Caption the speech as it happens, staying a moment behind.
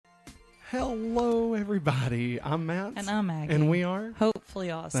Hello, everybody. I'm Matt. And I'm Maggie. And we are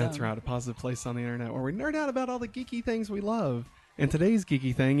Hopefully Awesome. That's right, a positive place on the internet where we nerd out about all the geeky things we love. And today's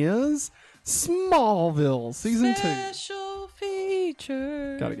geeky thing is Smallville Season 2. Special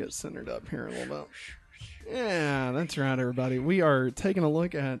feature. Gotta get centered up here a little bit. Yeah, that's right, everybody. We are taking a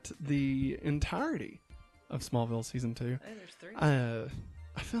look at the entirety of Smallville Season 2. Hey, there's three. I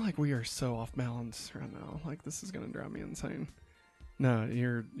feel like we are so off balance right now. Like, this is gonna drive me insane. No,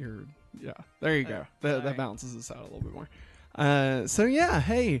 you're yeah. There you go. That balances us out a little bit more. So yeah,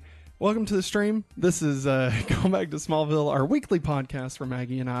 hey, welcome to the stream. This is Going Back to Smallville, our weekly podcast where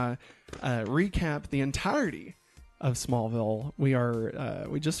Maggie and I recap the entirety of Smallville.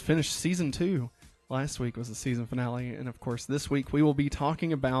 We just finished season 2. Last week was the season finale, and of course this week we will be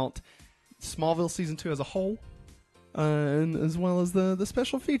talking about Smallville season 2 as a whole. And as well as the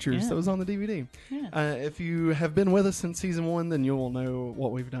special features that was on the DVD. Yeah. If you have been with us since season 1, then you will know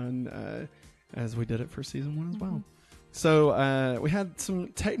what we've done as we did it for season 1 as well. So we had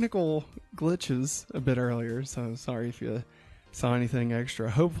some technical glitches a bit earlier, so sorry if you saw anything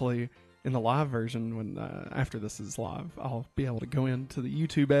extra. Hopefully in the live version, when after this is live, I'll be able to go into the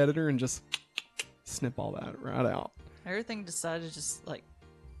YouTube editor and just snip all that right out. Everything decided to just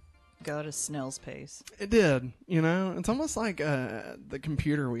go at a snail's pace. It did, it's almost like the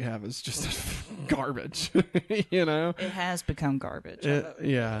computer we have is just garbage, It has become garbage.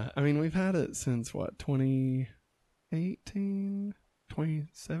 Yeah, I mean, we've had it since what, 2018,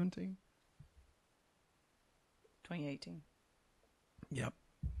 2017? 2018. Yep.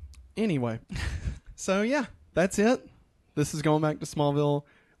 Anyway, so yeah, that's it. This is Going Back to Smallville.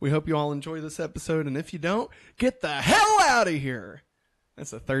 We hope you all enjoy this episode, and if you don't, get the hell out of here!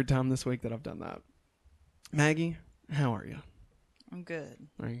 That's the third time this week that I've done that. Maggie, how are you? I'm good.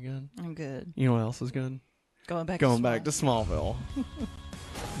 Are you good? I'm good. You know what else is good? Going back to Smallville.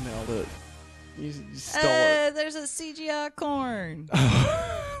 Nailed it. You stole it. There's a CGI corn.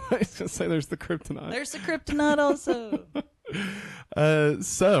 I was going to say there's the kryptonite. There's the kryptonite also.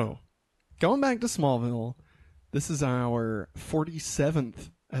 So, going back to Smallville, this is our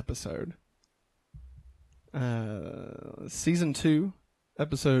 47th episode. Season 2.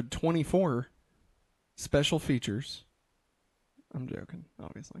 Episode 24, special features. I'm joking,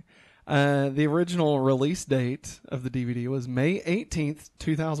 obviously. The original release date of the DVD was May 18th,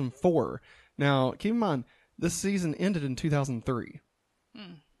 2004. Now, keep in mind, this season ended in 2003.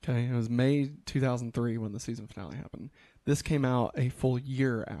 Okay, it was May 2003 when the season finale happened. This came out a full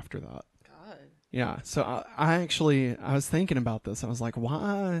year after that. God. Yeah, so I was thinking about this. I was like,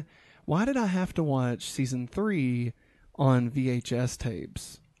 why did I have to watch season 3 on VHS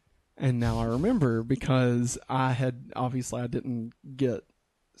tapes? And now I remember, because I didn't get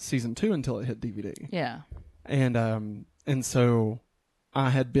season 2 until it hit DVD. Yeah. And so I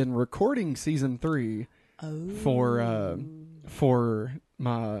had been recording season 3 for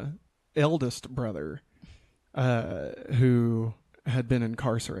my eldest brother, who had been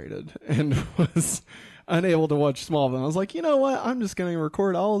incarcerated and was unable to watch Smallville. I was like, you know what? I'm just going to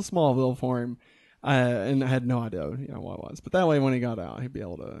record all of Smallville for him. And I had no idea, what it was. But that way, when he got out, he'd be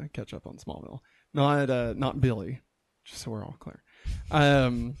able to catch up on Smallville. Not Billy, just so we're all clear.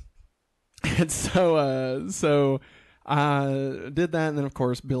 And so I did that, and then of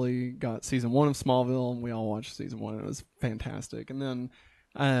course Billy got season 1 of Smallville, and we all watched season 1. And it was fantastic. And then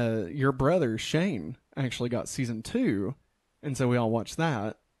your brother Shane actually got season 2, and so we all watched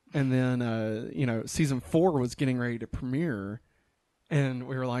that. And then season 4 was getting ready to premiere. And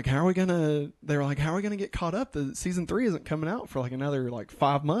we were like, they were like, how are we going to get caught up? The season 3 isn't coming out for another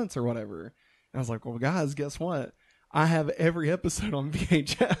 5 months or whatever. And I was like, well, guys, guess what? I have every episode on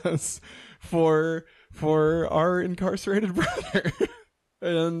VHS for our incarcerated brother.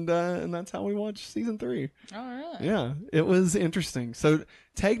 and that's how we watched season 3. All right. Yeah, it was interesting. So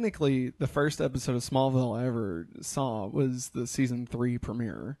technically, the first episode of Smallville I ever saw was the season 3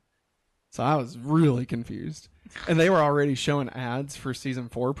 premiere. So I was really confused. And they were already showing ads for season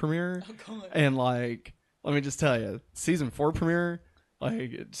 4 premiere. Oh, and let me just tell you, season 4 premiere,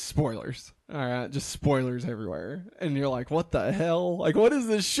 spoilers. All right, just spoilers everywhere. And you're like, what the hell? What is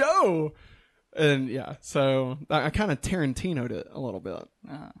this show? And yeah, so I kind of Tarantino'd it a little bit.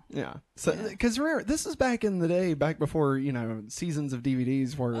 Yeah. So, because remember, this is back in the day, back before, seasons of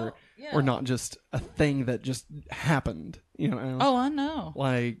DVDs were not just a thing that just happened, Oh, I know.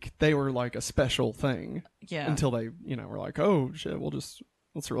 They were a special thing. Yeah. Until they, were like, oh shit,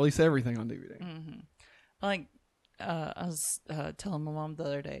 let's release everything on DVD. Mm-hmm. I was telling my mom the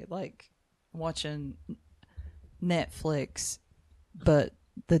other day, watching Netflix, but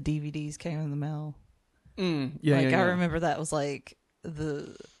the DVDs came in the mail. Yeah, I remember that was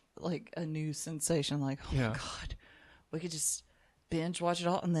the like a new sensation. Like, oh Yeah. my God, we could just binge watch it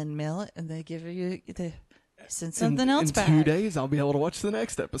all and then mail it and they give you the send something else in back. 2 days, I'll be able to watch the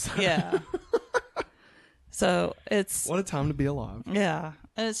next episode. Yeah. So it's What a time to be alive. yeah,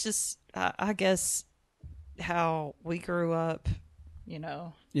 and it's just I guess how we grew up,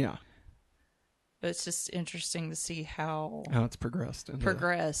 Yeah. But it's just interesting to see how How it's progressed.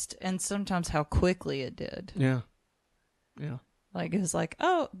 progressed and sometimes how quickly it did. Yeah. Yeah. Like, it was like,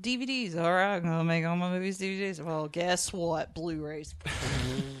 oh, DVDs. All right, I'm going to make all my movies DVDs. Well, guess what? Blu-rays.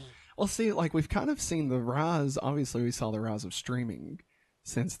 Well, see, like, we've kind of seen the rise. Obviously, we saw the rise of streaming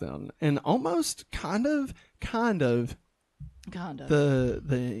since then. And almost kind of Kind of. the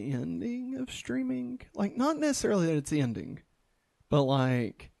ending of streaming. Like, not necessarily that it's ending, but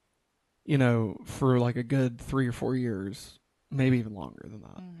like, for like a good 3 or 4 years, maybe even longer than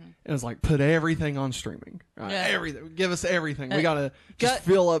that. Mm-hmm. It was like, put everything on streaming. Right? Yeah. Everything. Give us everything. We got to Got just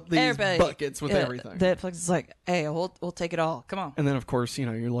fill up these everybody. buckets with everything. Netflix is like, hey, we'll take it all. Come on. And then, of course, you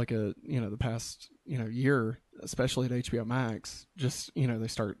look at, the past, year, especially at HBO Max, just, they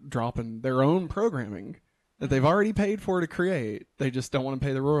start dropping their own programming that they've already paid for to create. They just don't want to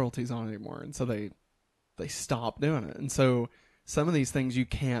pay the royalties on it anymore. And so they stop doing it. And so some of these things you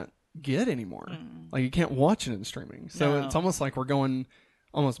can't get anymore. Like, you can't watch it in streaming. So No. it's almost like we're going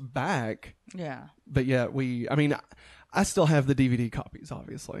almost back. Yeah. But yet I still have the DVD copies,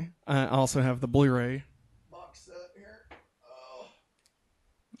 obviously. I also have the Blu-ray box set here. Oh.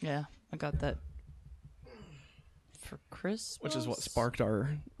 Yeah. I got that for Christmas. Which is what sparked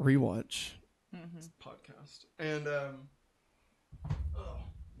our rewatch podcast. And, oh,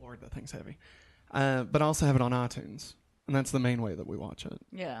 Lord, that thing's heavy. But I also have it on iTunes. And that's the main way that we watch it.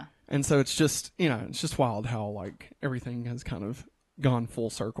 Yeah. And so it's just, it's just wild how, like, everything has kind of gone full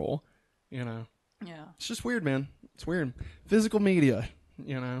circle, Yeah. It's just weird, man. It's weird. Physical media,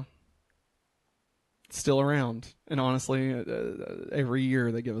 it's still around. And honestly, every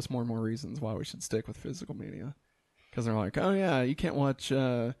year they give us more and more reasons why we should stick with physical media. Because they're like, oh, yeah, you can't watch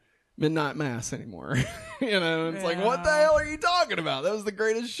Midnight Mass anymore. It's like, what the hell are you talking about? That was the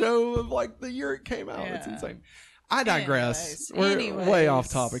greatest show of, like, the year it came out. It's Yeah. insane. I digress. Anyways. We're way off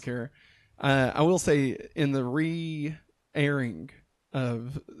topic here. I will say, in the re-airing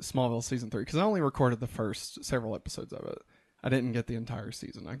of Smallville season 3, because I only recorded the first several episodes of it. I didn't get the entire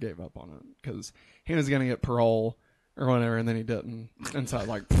season. I gave up on it because he was going to get parole or whatever, and then he didn't. And so I was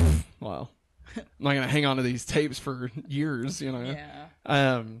like, well, I'm not going to hang on to these tapes for years,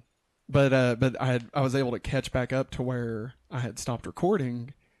 Yeah. But I was able to catch back up to where I had stopped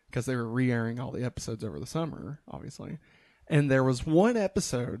recording because they were re-airing all the episodes over the summer, obviously. And there was one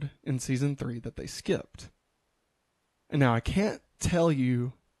episode in season 3 that they skipped. And now I can't tell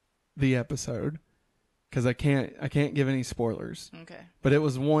you the episode because I can't give any spoilers. Okay. But it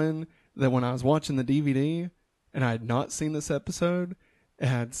was one that when I was watching the DVD and I had not seen this episode, it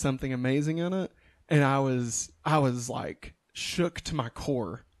had something amazing in it, and I was like shook to my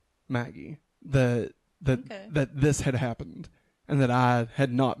core, Maggie, that this had happened and that I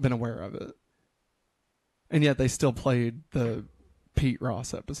had not been aware of it. And yet they still played the Pete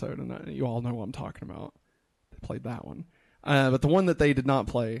Ross episode, and you all know what I'm talking about. They played that one. But the one that they did not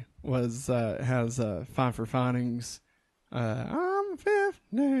play was has Five for Findings. I'm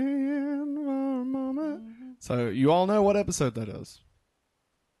 15 for a moment. So you all know what episode that is.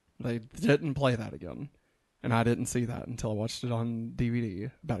 They didn't play that again. And I didn't see that until I watched it on DVD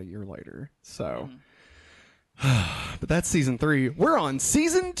about a year later. So, but that's season 3. We're on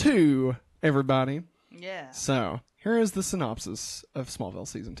season 2, everybody. Yeah. So, here is the synopsis of Smallville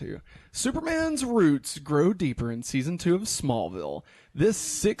Season 2. Superman's roots grow deeper in Season 2 of Smallville. This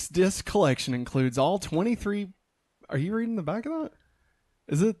 6-disc collection includes all 23... Are you reading the back of that?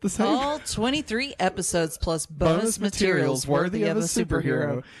 Is it the same? All 23 episodes plus bonus materials worthy of a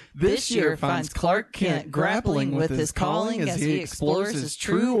superhero. This year finds Clark Kent grappling with his calling as he explores his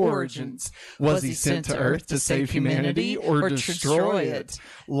true origins. Was he sent to Earth to save humanity or destroy it?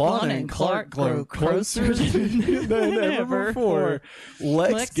 Lana and Clark grow closer than ever before.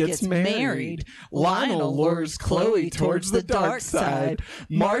 Lex gets married. Lionel lures Chloe towards the dark side.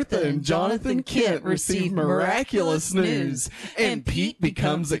 Martha and Jonathan Kent receive miraculous news. And Pete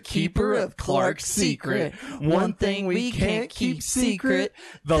becomes a keeper of Clark's secret. One thing we can't keep secret,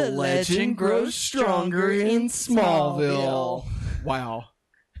 the legend grows stronger in Smallville. Wow.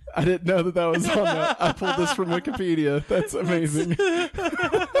 I didn't know that was on that. I pulled this from Wikipedia. That's amazing.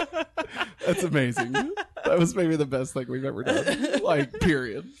 That's amazing. That was maybe the best thing we've ever done. Like,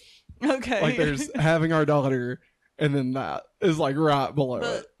 period. Okay. Like, there's having our daughter, and then that is like right below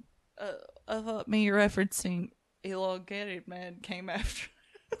it. I thought me referencing Elongated Man came after.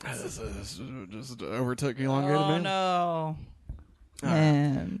 This just overtook Elongated Oh Man. no, All right.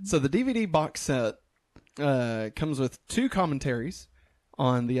 man! So the DVD box set comes with 2 commentaries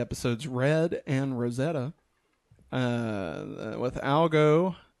on the episodes Red and Rosetta, with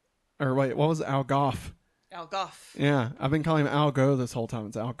Algo, or wait, what was it? Algoff? Al Goff. Yeah, I've been calling him Algo this whole time.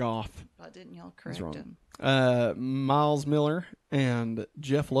 It's Algoff. Why didn't y'all correct wrong. him? Miles Miller and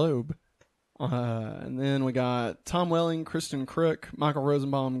Jeff Loeb. And then we got Tom Welling, Kristen Crook, Michael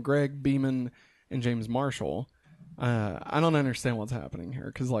Rosenbaum, Greg Beeman, and James Marshall. I don't understand what's happening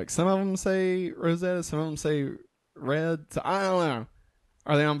here because, like, some of them say Rosetta, some of them say Red. So I don't know.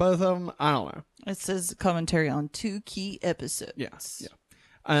 Are they on both of them? I don't know. It says commentary on 2 key episodes. Yeah.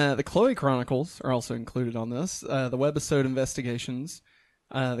 The Chloe Chronicles are also included on this. The webisode investigations.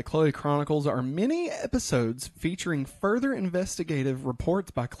 The Chloe Chronicles are mini episodes featuring further investigative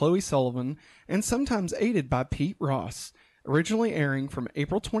reports by Chloe Sullivan and sometimes aided by Pete Ross, originally airing from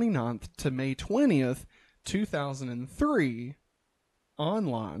April 29th to May 20th, 2003,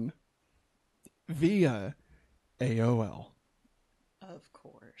 online via AOL. Of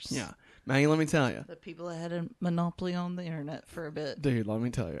course. Yeah. Maggie, let me tell you. The people that had a monopoly on the internet for a bit. Dude, let me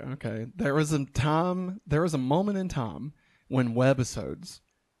tell you, okay? There was a moment in time when webisodes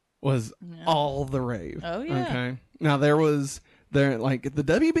was all the rave. Oh, yeah. Okay. Now the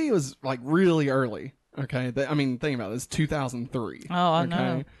WB was like really early. Okay. I mean, think about it. It's 2003. Oh, I okay?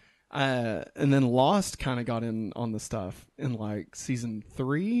 know. And then Lost kind of got in on the stuff in like season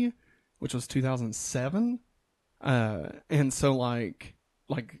 3, which was 2007. And so like,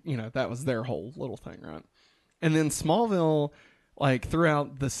 you know, that was their whole little thing, right? And then Smallville, like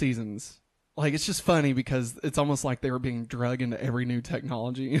throughout the seasons, like it's just funny because it's almost like they were being drugged into every new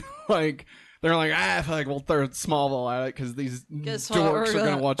technology. Like they're like, fuck, we'll throw Smallville at it because these dorks are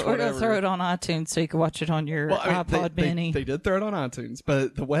going to watch whatever. We're going to throw it on iTunes so you can watch it on your iPod Mini. They did throw it on iTunes,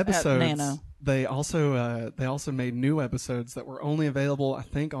 but the webisodes, Nano. they also made new episodes that were only available, I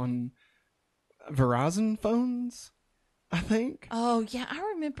think, on Verizon phones. I think. Oh yeah, I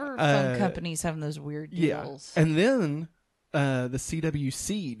remember phone companies having those weird deals. Yeah, and then the CW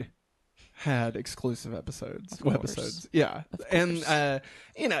Seed had exclusive webisodes. Yeah, and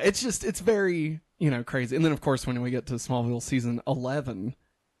you know, it's very, you know, crazy. And then of course when we get to Smallville season 11,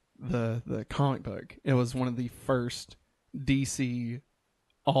 the comic book, it was one of the first DC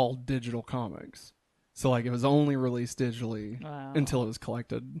all digital comics. So like it was only released digitally until it was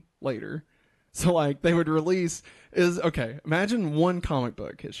collected later. So, like, they would release imagine one comic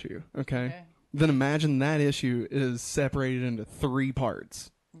book issue, okay? Then imagine that issue is separated into 3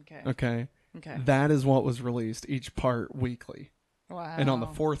 parts. Okay? That is what was released, each part weekly. Wow. And on the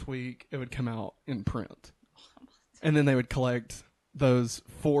 4th week, it would come out in print. And then they would collect those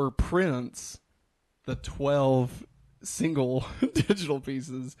 4 prints, the 12 single digital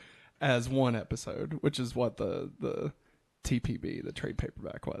pieces, as one episode, which is what the TPB, the trade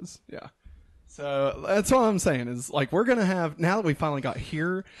paperback, was. Yeah. So that's what I'm saying is, like, we're going to have, now that we finally got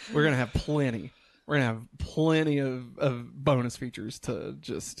here, we're going to have plenty. We're going to have plenty of bonus features to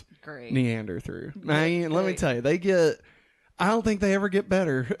just meander through. Maggie, let me tell you, I don't think they ever get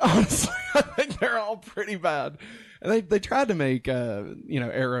better. Honestly, I think they're all pretty bad. And they tried to make, you know,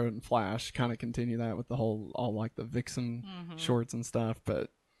 Arrow and Flash kind of continue that with all like the Vixen shorts and stuff. But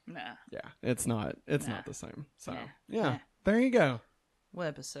yeah, it's not the same. So yeah, there you go.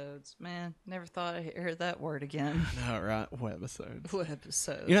 Webisodes, man. Never thought I'd hear that word again. No, right? Webisodes.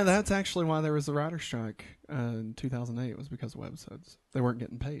 Webisodes. You know, that's actually why there was the writer's strike in 2008, was because of webisodes. They weren't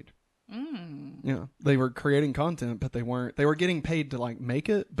getting paid. Yeah. They were creating content, but they were getting paid to, like, make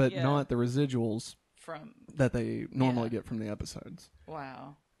it, but not the residuals that they normally get from the episodes.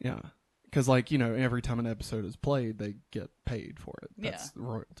 Wow. Yeah. Because, like, you know, every time an episode is played, they get paid for it. That's the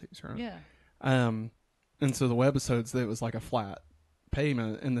royalties, right? Yeah. And so the webisodes, it was like a flat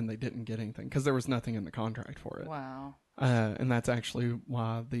payment, and then they didn't get anything because there was nothing in the contract for it. Wow. And that's actually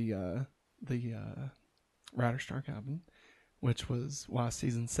why the writer's strike happened, which was why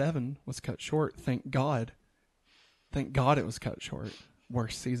season 7 was cut short. Thank God it was cut short.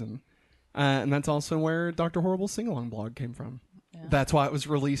 Worst season. And that's also where Dr. Horrible's sing-along blog came from. Yeah. That's why it was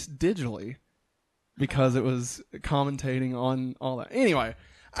released digitally, because it was commentating on all that. Anyway,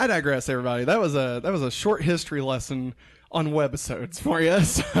 I digress, everybody. That was a short history lesson on webisodes for you.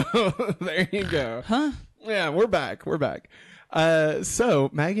 So there you go. Huh? Yeah, we're back. So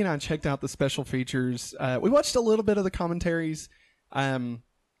Maggie and I checked out the special features. We watched a little bit of the commentaries. You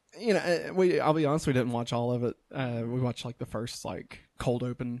know, I'll be honest, we didn't watch all of it. We watched like the first like cold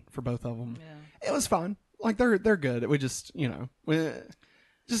open for both of them. Yeah. It was fun. Like they're good. We just, you know,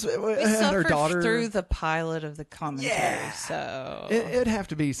 just We had her suffered daughter through the pilot of the commentary, Yeah. so It'd have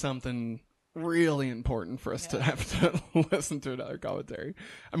to be something really important for us to have to listen to another commentary.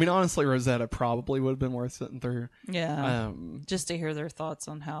 I mean, honestly, Rosetta probably would have been worth sitting through. yeah, just to hear their thoughts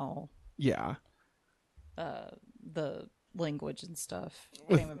on how Yeah. the language and stuff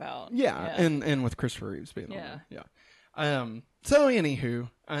came about. Yeah, and with Christopher Reeves being on Yeah. there. Yeah. So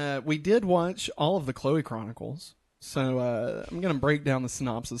anywho, we did watch all of the Chloe Chronicles. So I'm going to break down the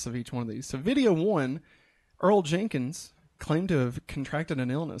synopsis of each one of these. So video 1, Earl Jenkins claimed to have contracted an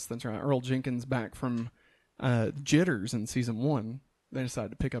illness. That's right. Earl Jenkins back from Jitters in season 1. They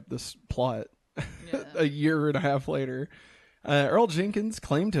decided to pick up this plot a year and a half later. Earl Jenkins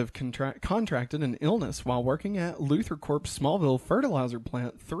claimed to have contracted an illness while working at Luther Corp's Smallville Fertilizer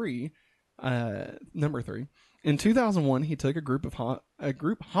Plant 3, number 3. In 2001, he took a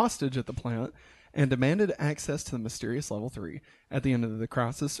group hostage at the plant and demanded access to the mysterious Level 3. At the end of the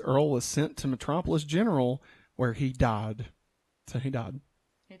crisis, Earl was sent to Metropolis General, where he died. So he died.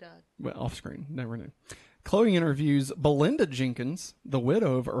 He died. Well, off screen. Never knew. Chloe interviews Belinda Jenkins, the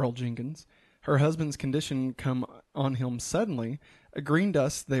widow of Earl Jenkins. Her husband's condition come on him suddenly. A green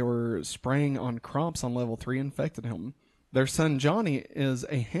dust they were spraying on crops on Level 3 infected him. Their son Johnny is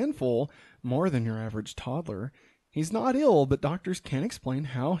a handful more than your average toddler. He's not ill, but doctors can't explain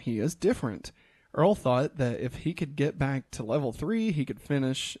how he is different. Earl thought that if he could get back to Level 3, he could find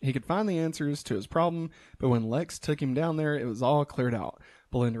the answers to his problem, but when Lex took him down there, it was all cleared out.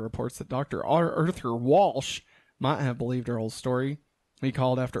 Belinda reports that Dr. Arthur Walsh might have believed Earl's story. He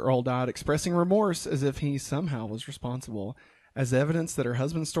called after Earl died, expressing remorse as if he somehow was responsible. As evidence that her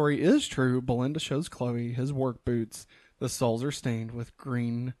husband's story is true, Belinda shows Chloe his work boots. The soles are stained with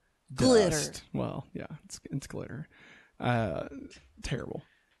green glitter. Dust. Well, yeah, it's glitter. Terrible.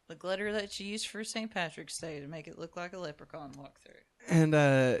 The glitter that you used for St. Patrick's Day to make it look like a leprechaun walk through. And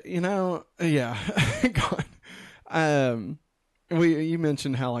yeah, God. You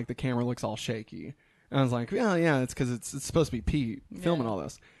mentioned how like the camera looks all shaky. And I was like, yeah, it's because it's supposed to be Pete filming all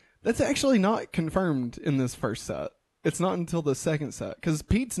this. That's actually not confirmed in this first set. It's not until the second set because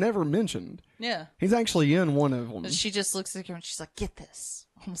Pete's never mentioned. Yeah, he's actually in one of them. She just looks at the camera and she's like, "Get this."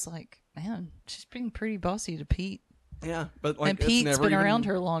 I was like, "Man, she's being pretty bossy to Pete." Yeah, but like, and Pete's been around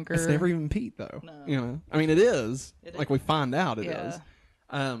her longer. It's never even Pete though. No. I mean, it is. It like is. we find out it is.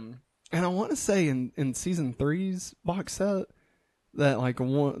 And I want to say in season 3's box set that like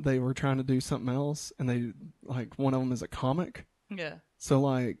they were trying to do something else, and they like one of them is a comic. Yeah. So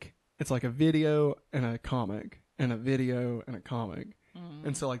like it's like a video and a comic and a video and a comic.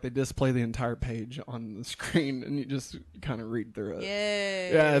 And so like they display the entire page on the screen and you just kind of read through it.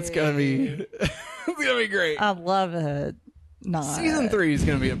 Yay. Yeah, it's gonna be great. I love it. Season 3 is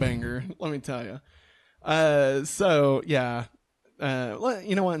gonna be a banger, let me tell you. So yeah.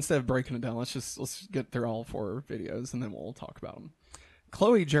 You know what, instead of breaking it down, let's get through all 4 videos and then we'll talk about them.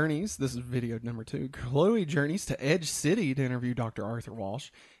 Chloe journeys, this is video number 2. Chloe journeys to Edge City to interview Dr. Arthur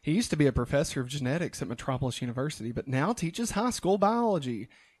Walsh. He used to be a professor of genetics at Metropolis University, but now teaches high school biology.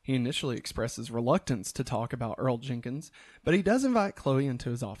 He initially expresses reluctance to talk about Earl Jenkins, but he does invite Chloe into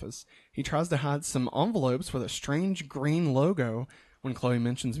his office. He tries to hide some envelopes with a strange green logo. When Chloe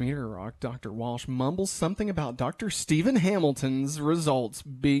mentions Meteor Rock, Dr. Walsh mumbles something about Dr. Stephen Hamilton's results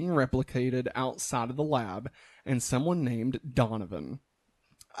being replicated outside of the lab and someone named Donovan.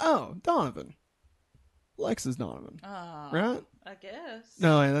 Oh, Donovan. Lex is Donovan. Right? I guess.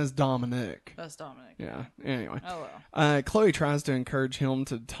 No, that's Dominic. That's Dominic. Yeah. Anyway. Oh, well. Chloe tries to encourage him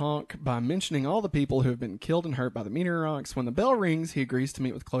to talk by mentioning all the people who have been killed and hurt by the meteor rocks. When the bell rings, he agrees to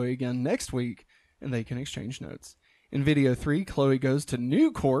meet with Chloe again next week, and they can exchange notes. In video 3, Chloe goes to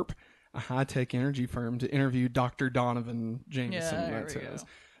New Corp, a high-tech energy firm, to interview Dr. Donovan Jameson. Yeah, That's there we it. go.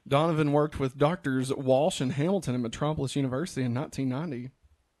 Donovan worked with Doctors Walsh and Hamilton at Metropolis University in 1990.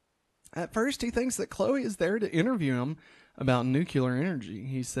 At first, he thinks that Chloe is there to interview him about nuclear energy.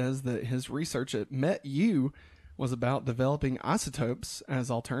 He says that his research at MetU was about developing isotopes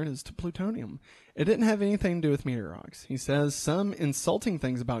as alternatives to plutonium. It didn't have anything to do with meteor rocks. He says some insulting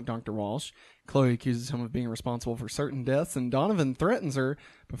things about Dr. Walsh. Chloe accuses him of being responsible for certain deaths, and Donovan threatens her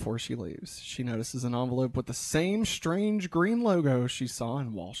before she leaves. She notices an envelope with the same strange green logo she saw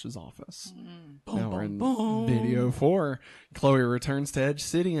in Walsh's office. Now we're in video 4. Chloe returns to Edge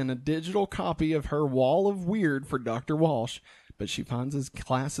City and a digital copy of her Wall of Weird for Dr. Walsh, but she finds his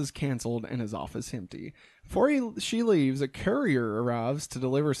class is canceled and his office empty. Before she leaves, a courier arrives to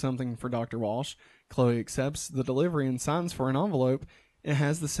deliver something for Dr. Walsh. Chloe accepts the delivery and signs for an envelope. It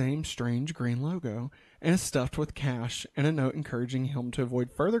has the same strange green logo and is stuffed with cash and a note encouraging him to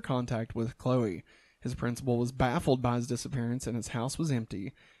avoid further contact with Chloe. His principal was baffled by his disappearance and his house was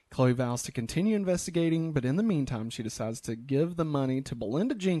empty. Chloe vows to continue investigating, but in the meantime, she decides to give the money to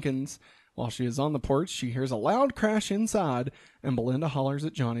Belinda Jenkins. While she is on the porch, she hears a loud crash inside, and Belinda hollers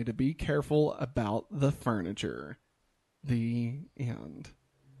at Johnny to be careful about the furniture. The end.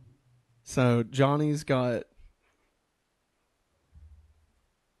 So Johnny's got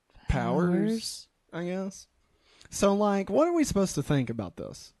powers, I guess. So, like, what are we supposed to think about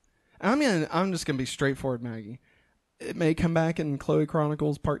this? I mean, I'm just going to be straightforward, Maggie. It may come back in Chloe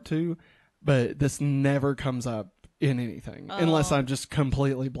Chronicles Part 2, but this never comes up in anything unless I've just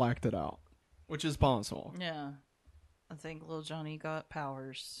completely blacked it out, which is possible. Yeah. I think little Johnny got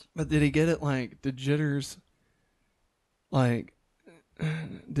powers. But did he get it, like, did Jitters, like,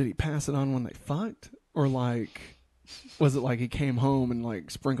 did he pass it on when they fucked? Or, like, was it like he came home and, like,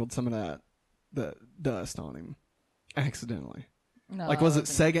 sprinkled some of the dust on him accidentally? No, Like, was it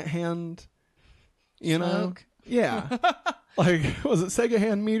secondhand, you smoke? know? Yeah. Like, was it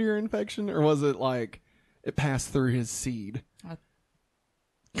secondhand meteor infection, or was it, like, it passed through his seed? I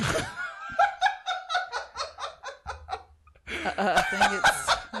think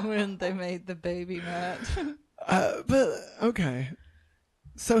it's when they made the baby Matt. But, okay.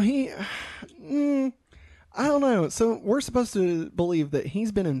 So I don't know. So we're supposed to believe that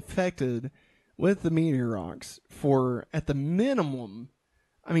he's been infected with the meteor rocks for, at the minimum,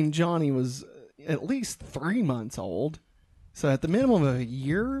 I mean, Johnny was at least 3 months old. So at the minimum of a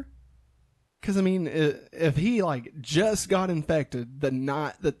year? Because, I mean, if he, like, just got infected the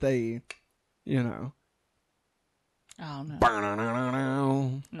night that they, you know. Oh,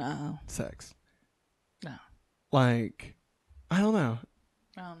 no. No. Sex. No. Like, I don't know.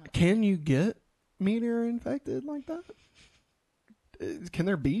 Can you get meteor infected like that? Can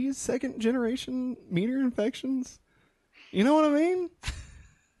there be second generation meteor infections? You know what I mean?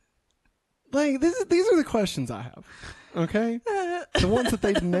 Like, these are the questions I have. Okay? The ones that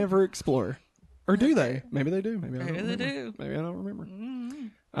they'd never explore. Or do they? Maybe they do. Maybe they do. Maybe I don't remember.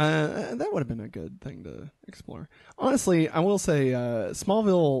 Mm-hmm. That would have been a good thing to explore. Honestly, I will say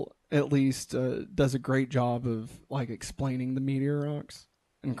Smallville at least does a great job of, like, explaining the meteor rocks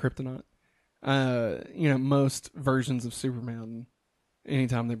and kryptonite. You know, most versions of Superman,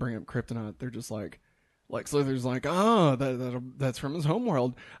 anytime they bring up kryptonite, they're just like, Lex Luthor's like, oh, that's from his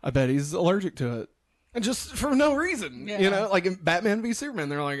homeworld. I bet he's allergic to it. And just for no reason, you know, like in Batman v Superman,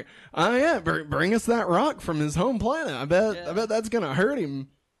 they're like, oh yeah, bring us that rock from his home planet. I bet that's gonna hurt him.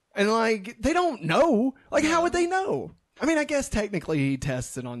 And, like, they don't know. Like, how would they know? I mean, I guess technically he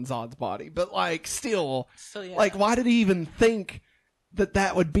tests it on Zod's body, but, like, still, like, why did he even think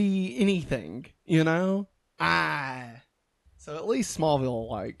that would be anything, you know? So at least Smallville,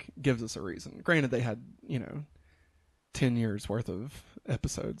 like, gives us a reason. Granted, they had, you know, 10 years worth of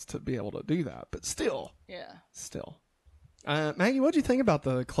episodes to be able to do that, but still. Yeah. Still. Maggie, what'd you think about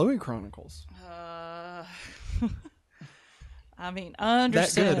the Chloe Chronicles? I mean, I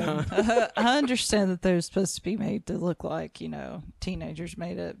understand. That good, huh? I understand that they're supposed to be made to look like, you know, teenagers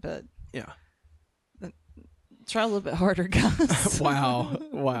made it, but yeah, try a little bit harder, guys.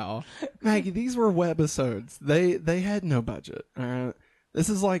 Wow, Maggie, these were webisodes. They had no budget. All right, this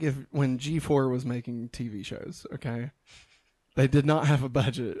is like when G4 was making TV shows. Okay, they did not have a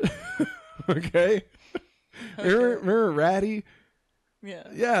budget. Okay, remember Ratty?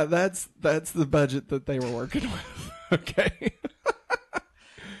 Yeah, that's the budget that they were working with. Okay.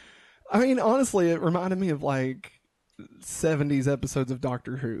 I mean, honestly, it reminded me of, like, 70s episodes of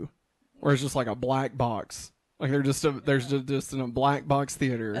Doctor Who, where it's just like a black box. Like, they're just in a black box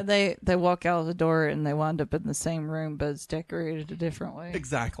theater. And they walk out the door and they wind up in the same room, but it's decorated a different way.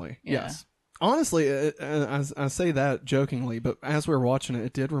 Exactly. Yeah. Yes. Honestly, I say that jokingly, but as we were watching it,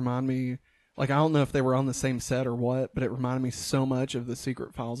 it did remind me, like, I don't know if they were on the same set or what, but it reminded me so much of the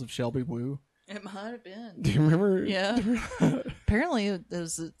Secret Files of Shelby Woo. It might have been. Do you remember? Yeah. Apparently,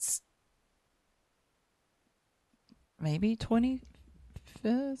 it's maybe 25th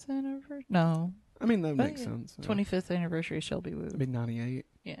anniversary. No. I mean, that makes sense. 25th anniversary of Shelby Woo. It'd be 98.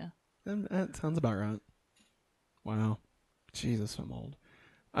 Yeah. That sounds about right. Wow. Jesus, I'm old.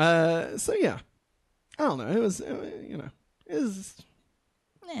 So yeah. I don't know. It was, you know, it was...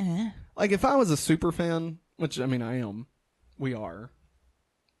 Like, if I was a super fan, which, I mean, I am. We are.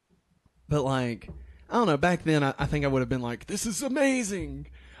 But, like, I don't know. Back then, I think I would have been like, this is amazing.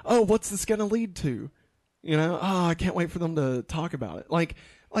 Oh, what's this going to lead to? You know? Oh, I can't wait for them to talk about it. Like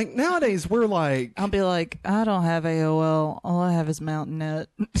nowadays, we're like... I'll be like, I don't have AOL. All I have is Mountain Net.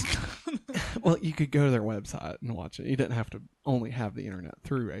 Well, you could go to their website and watch it. You didn't have to only have the internet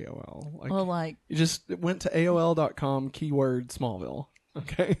through AOL. You just went to AOL.com, keyword Smallville.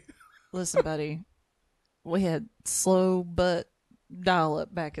 Okay? Listen, buddy. we had slow but dial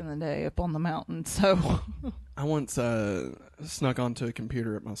up back in the day up on the mountain. So I once snuck onto a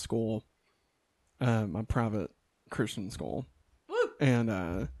computer at my school, my private Christian school,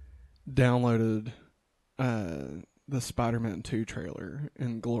 and downloaded the Spider-Man 2 trailer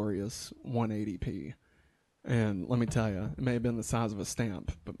in glorious 180p. And let me tell you, it may have been the size of a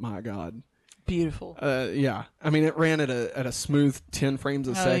stamp, but my God. beautiful. Yeah. I mean, it ran at a smooth 10 frames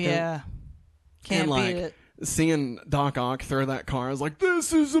a second. Yeah. Can't and, beat it. Seeing Doc Ock throw that car, I was like,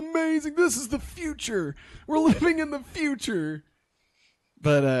 this is amazing. This is the future. We're living in the future.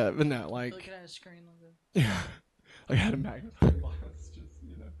 But no, like... Looking at a screen like that. Yeah. Like I had a magnifying glass, just,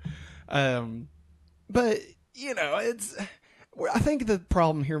 But, I think the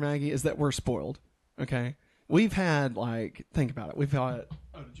problem here, Maggie, is that we're spoiled. Okay? We've had, like, think about it. We've got...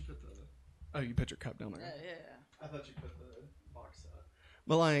 Oh, did you put you put your cup down there. Yeah. I thought you put the box set.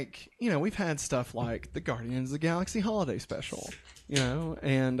 But, like, we've had stuff like the Guardians of the Galaxy Holiday Special,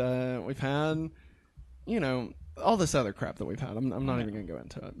 and we've had, all this other crap that we've had. I'm not even going to go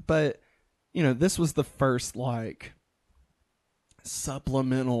into it. But, this was the first, like,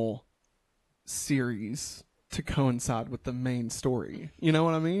 supplemental series to coincide with the main story. You know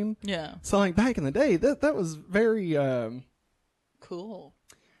what I mean? Yeah. So, like, back in the day, that was very... cool.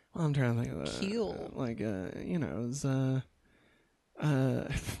 Well, I'm trying to think of that. Cool. Like, it was, I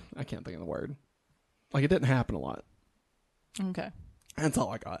can't think of the word. Like, it didn't happen a lot. Okay. That's all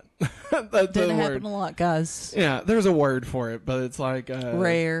I got. That's Didn't a happen word. a lot, guys. Yeah, there's a word for it, but it's like...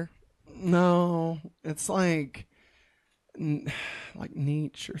 Rare. No, it's like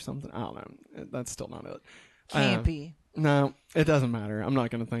niche or something. I don't know. That's still not it. Campy. No, it doesn't matter. I'm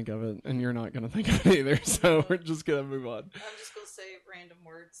not going to think of it, and you're not going to think of it either, so we're just going to move on. I'm just going to say random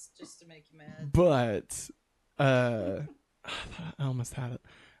words just to make you mad. But, I almost had it.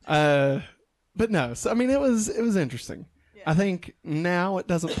 But no, so, I mean, it was interesting. Yeah. I think now it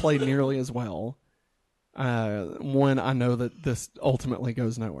doesn't play nearly as well when I know that this ultimately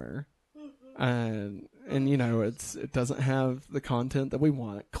goes nowhere. And it doesn't have the content that we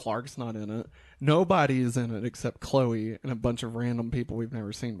want. Clark's not in it. Nobody is in it except Chloe and a bunch of random people we've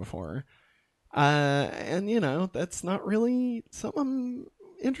never seen before. And that's not really something I'm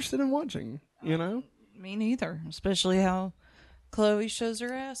interested in watching, Me neither, especially how Chloe shows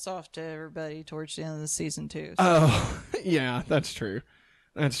her ass off to everybody towards the end of the season 2. So. Oh, yeah, that's true.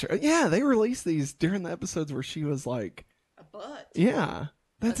 That's true. Yeah, they released these during the episodes where she was like... a butt. Yeah.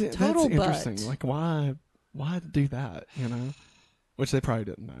 That's total interesting. butt. Like, why do that, Which they probably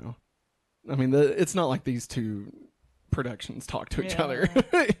didn't know. I mean, it's not like these two productions talk to each other,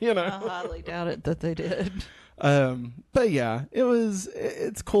 I highly doubt it that they did. But yeah,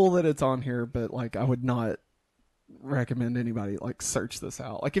 it's cool that it's on here, but like, I would not recommend anybody like search this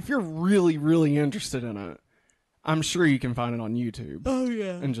out. Like, if you're really, really interested in it, I'm sure you can find it on YouTube. Oh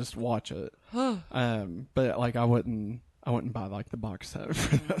yeah. And just watch it. But like, I wouldn't buy like the box set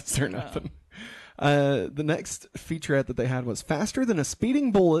for this or nothing. The next featurette that they had was Faster Than a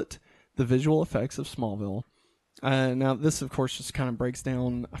Speeding Bullet, the visual effects of Smallville. Now this of course just kind of breaks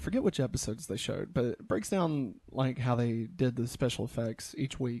down, I forget which episodes they showed, but it breaks down like how they did the special effects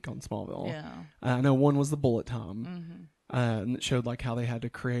each week on Smallville. Yeah. I know one was the bullet time. Mm-hmm. And it showed like how they had to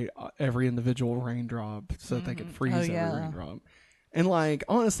create every individual raindrop so that they could freeze every raindrop. And like,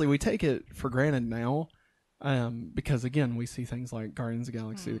 honestly, we take it for granted now. Because again, we see things like Guardians of the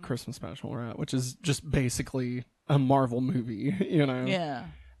Galaxy, the Christmas special, right? Which is just basically a Marvel movie, Yeah.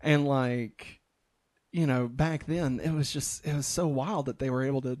 And like, back then it was so wild that they were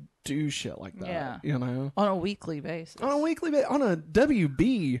able to do shit like that, On a weekly basis. on a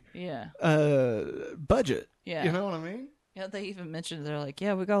WB, budget. Yeah. You know what I mean? Yeah, they even mentioned, they're like,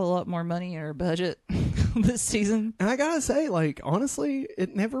 yeah, we got a lot more money in our budget this season. And I gotta say, like, honestly, they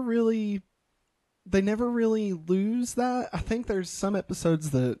never really lose that. I think there's some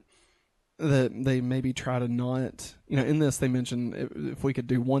episodes that they maybe try to not, in this they mention if we could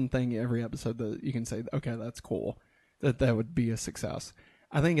do one thing every episode that you can say, okay, that's cool, that would be a success.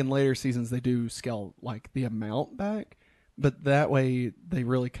 I think in later seasons they do scale like the amount back, but that way they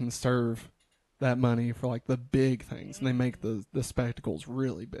really conserve that money for like the big things, and they make the spectacles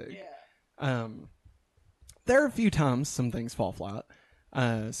really big. Yeah. There are a few times some things fall flat.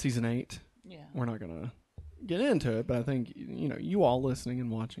 Season 8. Yeah. We're not gonna get into it, but I think you all listening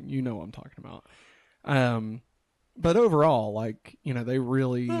and watching, what I'm talking about. But overall, like, they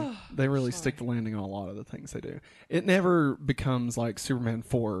really stick to landing on a lot of the things they do. It never becomes like Superman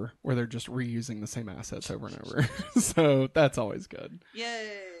 4 where they're just reusing the same assets over and over. So that's always good.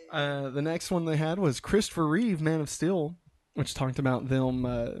 Yay. The next one they had was Christopher Reeve, Man of Steel, which talked about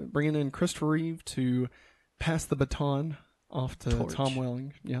them bringing in Christopher Reeve to pass the baton off to Torch. Tom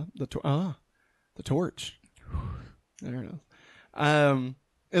Welling. Yeah, the torch. There it is.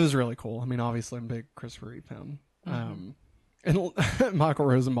 It was really cool. I mean, obviously, I'm a big Christopher Reeve fan. And Michael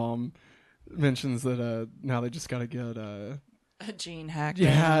Rosenbaum mentions that now they just got to get A Gene Hackman.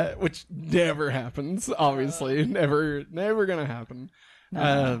 yeah, which never happens. Obviously, never gonna happen.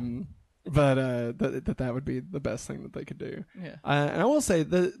 No. But that would be the best thing that they could do. Yeah. And I will say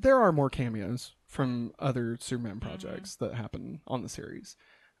that there are more cameos from other Superman projects that happen on the series.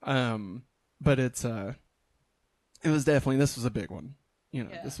 But it was definitely, this was a big one. You know,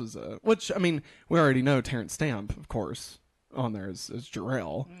 this was which, I mean, we already know Terrence Stamp, of course, on there as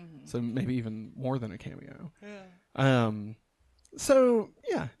Jor-El. So maybe even more than a cameo. Yeah. So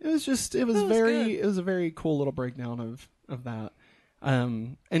yeah, it was a very cool little breakdown of that.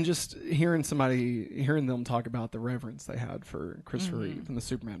 And just hearing them talk about the reverence they had for Christopher Reeve in the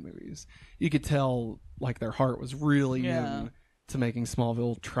Superman movies, you could tell like their heart was really in to making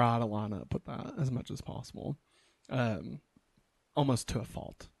Smallville try to line up with that as much as possible. Almost to a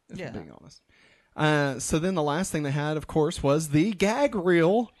fault, if I'm being honest. So then the last thing they had, of course, was the gag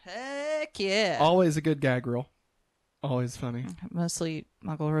reel. Heck yeah. Always a good gag reel. Always funny. Mostly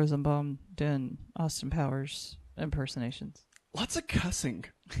Michael Rosenbaum doing Austin Powers impersonations. Lots of cussing.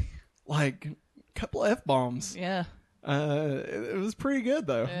 Like, a couple of F-bombs. Yeah. It was pretty good,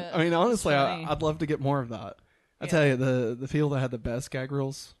 though. Yeah, I mean, honestly, I'd love to get more of that. I tell you, the field that had the best gag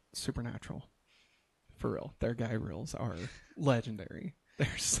reels, Supernatural. For real. Their gag reels are legendary.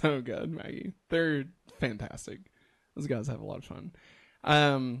 They're so good, Maggie. They're fantastic. Those guys have a lot of fun.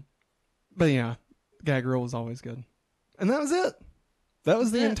 But yeah, gag reel was always good. And that was it. That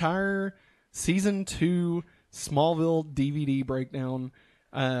was the entire season 2 Smallville DVD breakdown.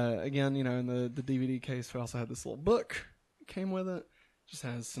 Again, you know, in the DVD case, we also had this little book that came with it. Just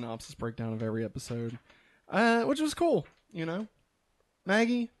has synopsis breakdown of every episode, which was cool, you know.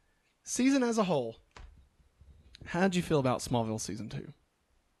 Maggie, season as a whole, how'd you feel about Smallville season 2?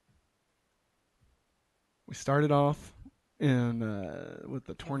 We started off with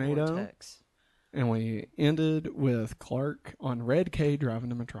the tornado, Vortex. and we ended with Clark on Red K driving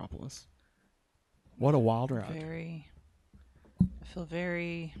to Metropolis. What a wild ride. I feel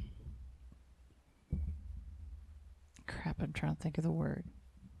very... Crap, I'm trying to think of the word.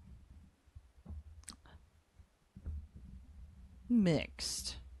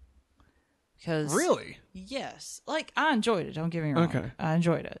 Mixed. Because... Really? Yes. Like, I enjoyed it, don't get me wrong. Okay. I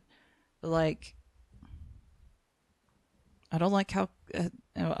enjoyed it. But, like... I don't like how...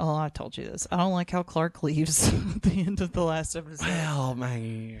 well, I told you this. I don't like how Clark leaves at the end of the last episode. Well,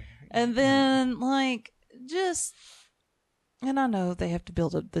 Maggie... And then, like, just, and I know they have to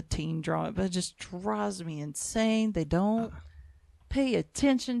build up the teen drama, but it just drives me insane. They don't pay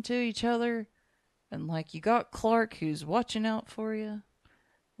attention to each other. And, like, you got Clark who's watching out for you.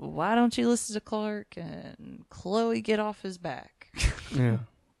 Why don't you listen to Clark? And Chloe get off his back. Yeah.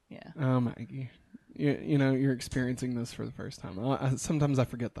 Yeah. Oh, Maggie. You know, you're experiencing this for the first time. Sometimes I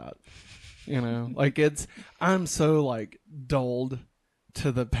forget that. You know, like, I'm so, like, dulled to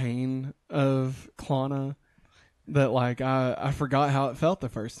the pain of Klana that, like, I forgot how it felt the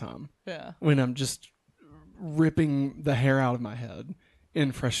first time. Yeah. When I'm just ripping the hair out of my head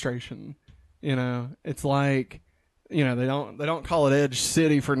in frustration. You know, it's like, you know, they don't call it Edge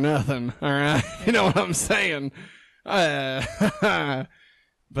City for nothing. All right. You know what I'm saying? But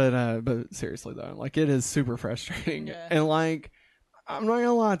seriously though, like, it is super frustrating. Yeah. And, like, I'm not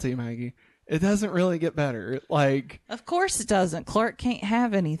gonna lie to you, Maggie. It doesn't really get better. Like, Of course it doesn't. Clark can't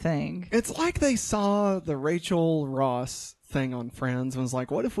have anything. it's like they saw the Rachel Ross thing on Friends and was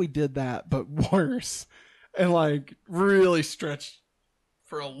like, what if we did that but worse? And, like, really stretched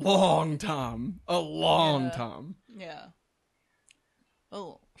for a long time. A long time. Yeah.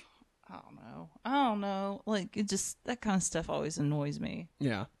 Oh, I don't know. Like, it just, that kind of stuff always annoys me.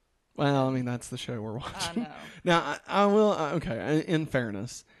 Yeah. Well, I mean, that's the show we're I watching. know. Now, I will, okay, in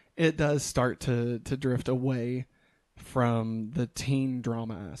fairness, it does start to drift away from the teen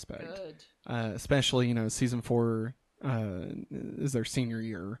drama aspect. Good. Especially, you know, season 4 is their senior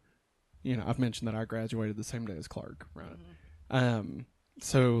year. You know, I've mentioned that I graduated the same day as Clark, right? Mm-hmm.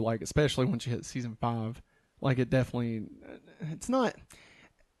 So, like, especially once you hit season 5, like, it's not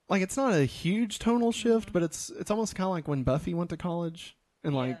a huge tonal shift, but it's almost kind of like when Buffy went to college,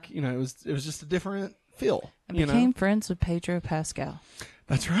 and, like, you know, it was just a different feel. I became friends with Pedro Pascal.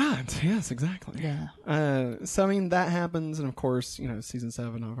 That's right. Yes, exactly. Yeah. So, I mean, that happens, and of course, you know, season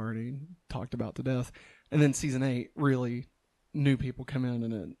 7 I've already talked about to death, and then season 8 really new people come in,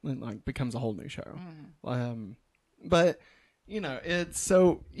 and it like becomes a whole new show. But you know, it's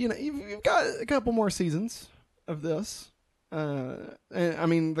so, you know, you've got a couple more seasons of this. And, I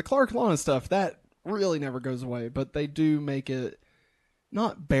mean, the Clark Lana stuff, that really never goes away, but they do make it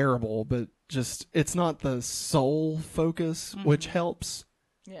not bearable, but just, it's not the sole focus, which helps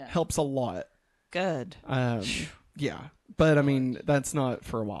a lot. Good. Yeah. But, I mean, that's not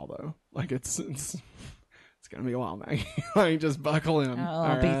for a while, though. Like, it's gonna be a while, Maggie. Like, just buckle in.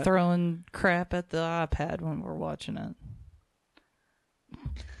 I'll be throwing crap at the iPad when we're watching it.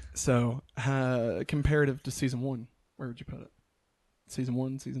 So, comparative to season 1, where would you put it? Season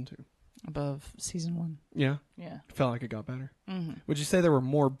 1, season 2? Above season 1. Yeah? Yeah. Felt like it got better. Mm-hmm. Would you say there were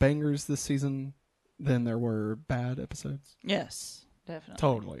more bangers this season than there were bad episodes? Yes, definitely.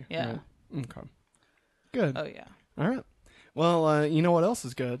 Totally. Yeah. Right? Okay. Good. Oh, yeah. All right. Well, you know what else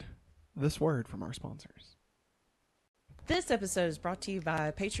is good? This word from our sponsors. This episode is brought to you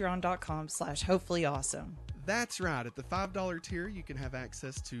by patreon.com/hopefullyawesome. That's right. At the $5 tier, you can have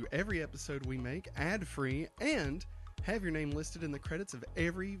access to every episode we make ad-free and have your name listed in the credits of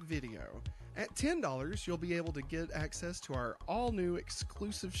every video. At $10, you'll be able to get access to our all-new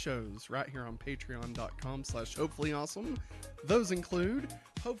exclusive shows right here on patreon.com/hopefullyawesome. Those include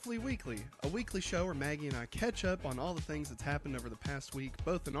Hopefully Weekly, a weekly show where Maggie and I catch up on all the things that's happened over the past week,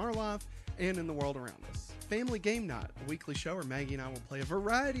 both in our life and in the world around us. Family Game Night, a weekly show where Maggie and I will play a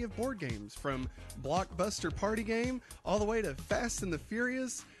variety of board games, from Blockbuster Party Game all the way to Fast and the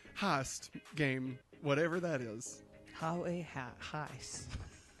Furious Heist Game, whatever that is. Highway Heist.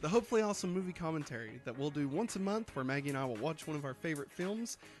 The Hopefully Awesome movie commentary that we'll do once a month, where Maggie and I will watch one of our favorite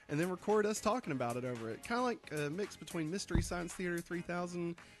films and then record us talking about it over it. Kind of like a mix between Mystery Science Theater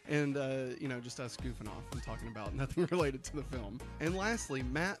 3000 and, just us goofing off and talking about nothing related to the film. And lastly,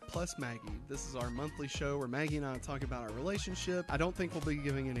 Matt plus Maggie. This is our monthly show where Maggie and I talk about our relationship. I don't think we'll be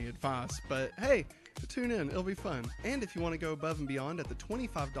giving any advice, but hey, tune in, it'll be fun. And if you want to go above and beyond at the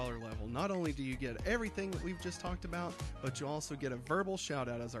 $25 level, not only do you get everything that we've just talked about, but you also get a verbal shout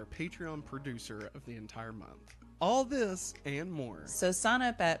out as our Patreon producer of the entire month. All this and more. So sign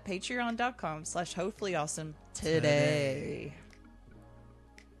up at patreon.com/hopefullyawesome today.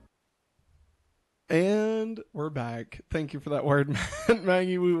 And we're back. Thank you for that word,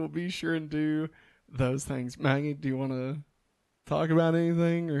 Maggie. We will be sure and do those things. Maggie, do you want to talk about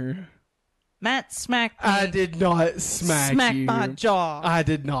anything, or? Matt smacked me. I did not smack you. My jaw. I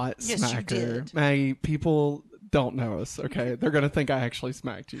did not Yes, smack you her. did. Maggie, people don't know us, okay? They're going to think I actually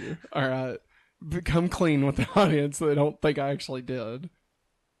smacked you. All right. Become clean with the audience so they don't think I actually did.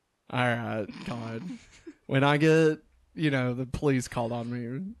 All right. God. When I get, the police called on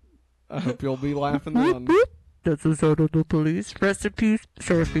me, I hope you'll be laughing then. That's the sound of the police. Rest in peace,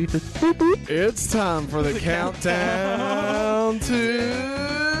 Sheriff Ethan. It's time for the countdown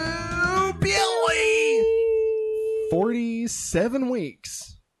to Billy. 47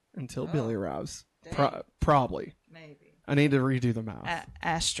 weeks until Billy arrives. Probably. Maybe. I need to redo the math.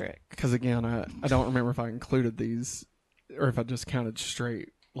 Asterisk. Because again, I don't remember if I included these or if I just counted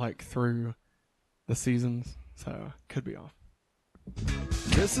straight, like, through the seasons. So, could be off.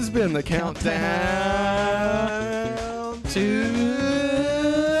 This has been the countdown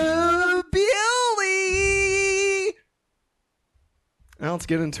to Billy. Now let's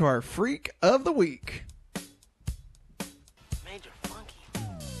get into our Freak of the Week. Major Funky.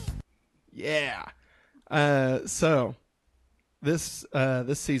 Yeah. So this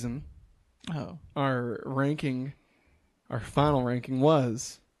season, our final ranking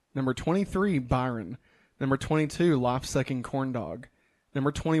was number 23, Byron. Number 22, Life-Sucking Corn Dog.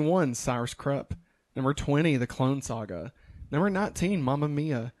 Number 21, Cyrus Krupp. Number 20, The Clone Saga. Number 19, Mamma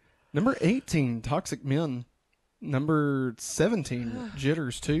Mia. Number 18, Toxic Men. Number 17,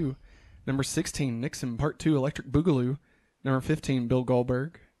 Jitters 2. Number 16, Nixon Part 2, Electric Boogaloo. Number 15, Bill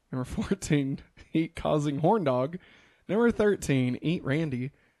Goldberg. Number 14, Heat Causing Horn Dog. Number 13, Eat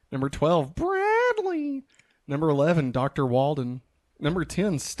Randy. Number 12, Bradley. Number 11, Dr. Walden. Number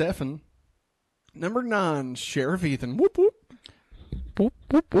 10, Stefan. Number 9, Sheriff Ethan. Whoop whoop. Whoop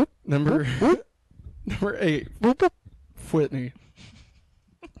whoop whoop. Number 8, Whitney.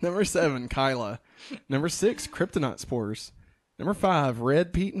 Number 7, Kyla. Number 6, Kryptonite Spores. Number 5,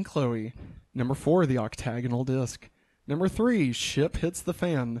 Red Pete and Chloe. Number 4, The Octagonal Disc. Number 3, Ship Hits the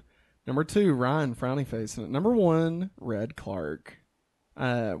Fan. Number 2, Ryan Frowny Face. And at number 1, Red Clark.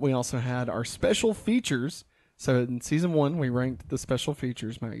 We also had our special features. So in season 1, we ranked the special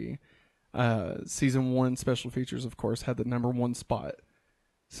features, Maggie. Season 1 special features, of course, had the number 1 spot.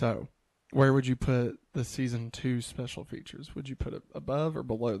 So, where would you put the season 2 special features? Would you put it above or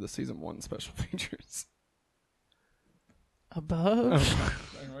below the season 1 special features? Above. Okay,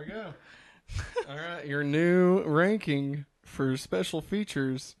 there we go. All right, your new ranking for special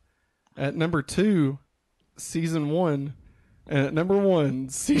features at number 2, season 1, and at number 1,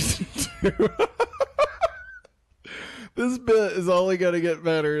 season 2. This bit is only going to get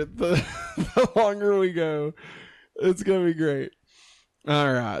better the longer we go. It's going to be great.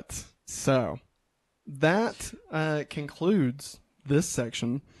 All right. So that concludes this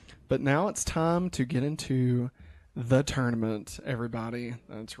section. But now it's time to get into the tournament, everybody.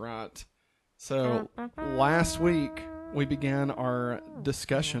 That's right. So last week, we began our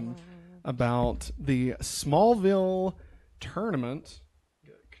discussion about the Smallville tournament.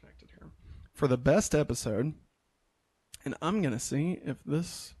 Get it connected here. For the best episode. And I'm going to see if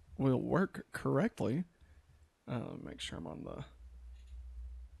this will work correctly. Make sure I'm on the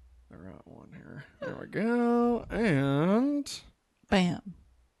right one here. There we go. And... bam.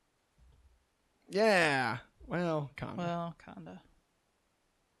 Yeah. Well, kinda.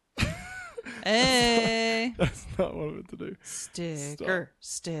 Hey. That's not what I meant to do. Sticker.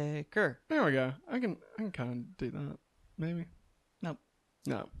 There we go. I can kind of do that. Maybe. Nope.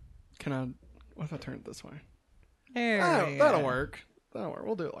 No. Can I? What if I turn it this way? There we go. That'll work.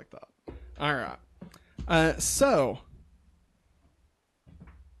 We'll do it like that. All right. So.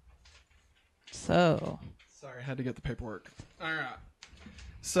 Sorry, I had to get the paperwork. All right.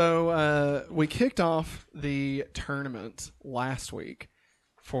 So we kicked off the tournament last week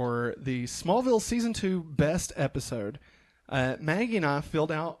for the Smallville Season 2 Best Episode. Maggie and I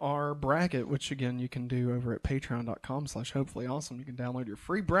filled out our bracket, which, again, you can do over at patreon.com/hopefullyawesome. You can download your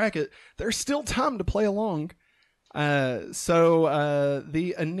free bracket. There's still time to play along. So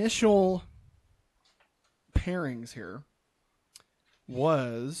the initial pairings here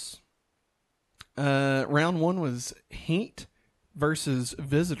was... round 1 was Heat versus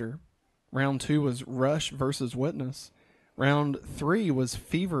Visitor. Round 2 was Rush versus Witness. Round 3 was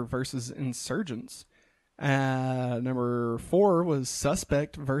Fever versus Insurgents. Number 4 was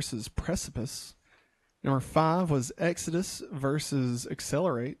Suspect versus Precipice. Number 5 was Exodus versus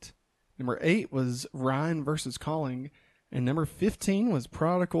Accelerate. Number 8 was Ryan versus Calling. And number 15 was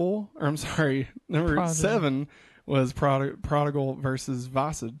number 7 was Prodigal versus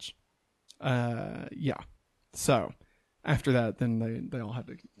Visage. Yeah. So after that, then they all had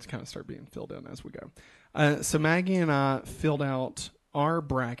to kind of start being filled in as we go. So Maggie and I filled out our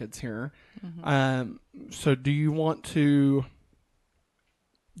brackets here. Mm-hmm. So do we want to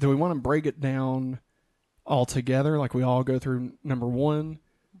break it down all together? Like we all go through number 1.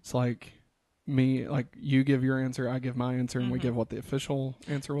 It's like you give your answer, I give my answer, and we give what the official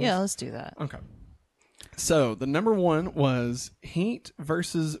answer was. Yeah, let's do that. Okay. So the number 1 was Heat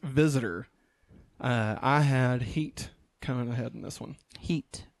versus Visitor. I had Heat coming ahead in this one.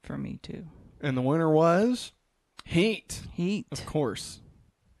 Heat for me too. And the winner was Heat. Heat. Of course.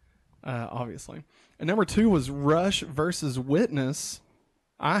 Obviously. And number 2 was Rush versus Witness.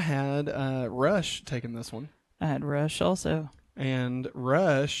 I had Rush taking this one. I had Rush also. And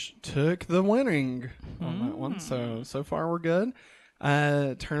Rush took the winning on that one. So far we're good.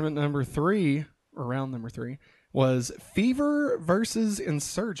 Tournament number 3, or round number 3, was Fever versus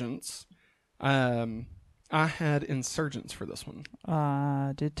Insurgents. I had Insurgents for this one.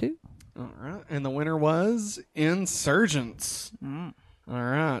 I did too. All right. And the winner was Insurgents. All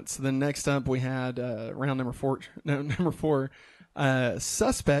right. So then next up we had round number 4,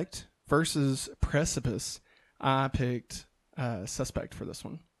 Suspect versus Precipice. I picked Suspect for this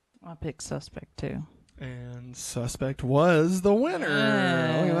one. I picked Suspect too. And Suspect was the winner.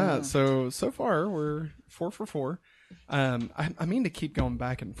 Look at that. So far we're 4 for 4. I mean to keep going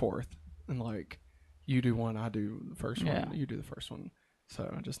back and forth, and like you do one, I do the first one, you do the first one.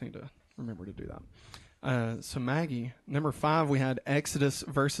 So I just need to remember to do that. So Maggie, number 5, we had Exodus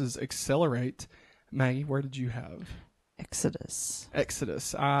versus Accelerate. Maggie, where did you have? Exodus.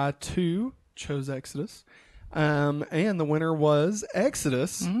 I too chose Exodus. And the winner was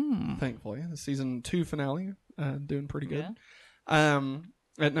Exodus, thankfully. The season 2 finale, doing pretty good. Yeah.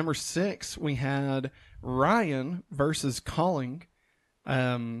 At number 6, we had Ryan versus Calling.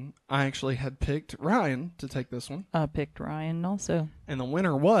 I actually had picked Ryan to take this one. I picked Ryan also. And the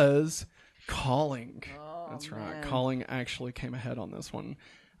winner was Calling. Oh, that's right. Man. Calling actually came ahead on this one.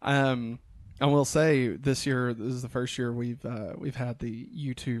 I will say this is the first year we've had the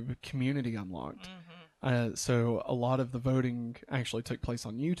YouTube community unlocked. So a lot of the voting actually took place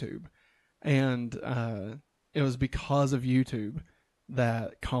on YouTube, and it was because of YouTube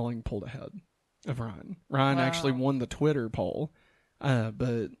that Calling pulled ahead of Ryan. Ryan actually won the Twitter poll,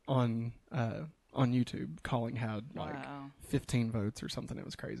 but on YouTube, Calling had 15 votes or something. It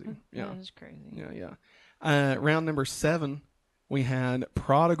was crazy. Yeah, that was crazy. Yeah. Round number 7, we had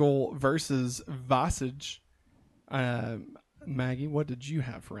Prodigal versus Visage. Maggie, what did you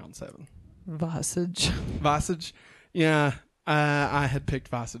have for round 7? Visage. Yeah, I had picked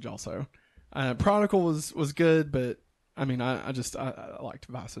Visage also. Prodigal was good, but I mean, I liked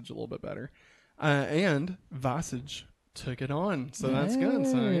Visage a little bit better. And Visage took it on, so that's good.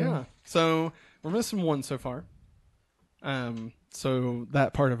 So yeah, so we're missing one so far. So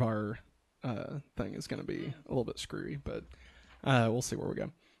that part of our thing is going to be a little bit screwy, but we'll see where we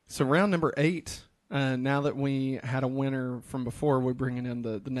go. So round number 8. Now that we had a winner from before, we're bringing in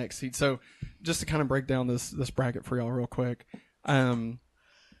the next seed. So just to kind of break down this bracket for y'all real quick,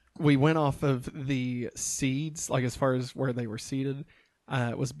 we went off of the seeds, like as far as where they were seated,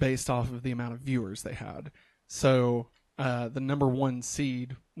 it was based off of the amount of viewers they had. So the number 1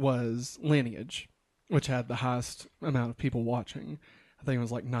 seed was Lineage, which had the highest amount of people watching. I think it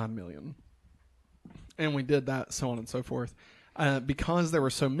was like 9 million. And we did that, so on and so forth. Because there were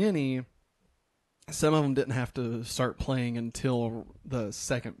so many, some of them didn't have to start playing until the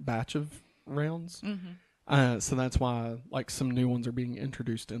second batch of rounds. Mm-hmm. So that's why like some new ones are being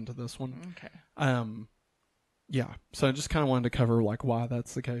introduced into this one. Okay. Yeah. So I just kind of wanted to cover like why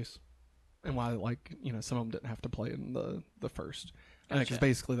that's the case and why like, some of them didn't have to play in the first. Because Gotcha.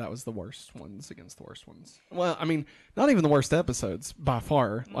 basically that was the worst ones against the worst ones. Well, I mean, not even the worst episodes by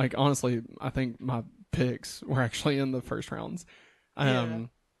far. Like honestly, I think my picks were actually in the first rounds. Yeah.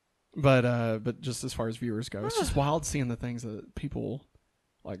 But just as far as viewers go, it's just wild seeing the things that people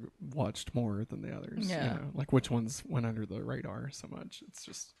like watched more than the others. Yeah. Like which ones went under the radar so much.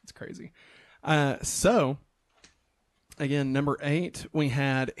 It's crazy. So again, number 8, we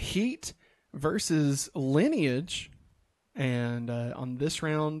had Heat versus Lineage. And on this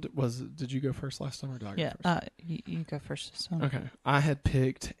round, did you go first last time or did I go first? Yeah, you go first this time. Okay. I had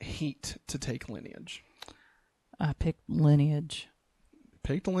picked Heat to take Lineage. I picked Lineage.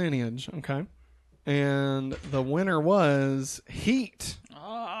 Picked Lineage, okay. And the winner was Heat.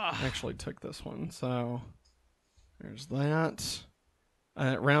 Actually took this one, so there's that.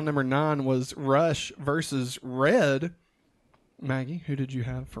 Round number 9 was Rush versus Red. Maggie, who did you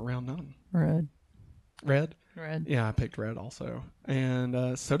have for round 9? Red. Red? Red. Yeah, I picked Red also.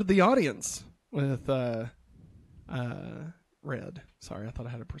 And so did the audience with Red. Sorry, I thought I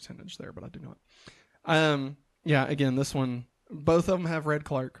had a percentage there, but I do not. Yeah, again, this one, both of them have Red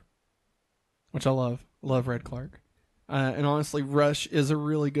Clark, which I love. Love Red Clark. And honestly, Rush is a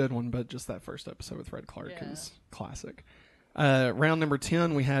really good one, but just that first episode with Red Clark is classic. Round number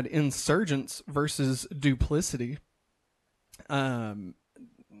 10, we had Insurgents versus Duplicity. I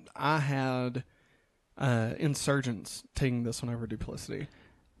had Insurgents taking this one over Duplicity.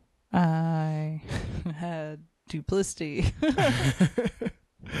 I had Duplicity.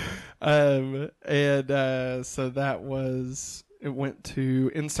 So that was, it went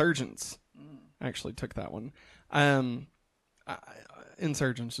to Insurgents. Actually took that one.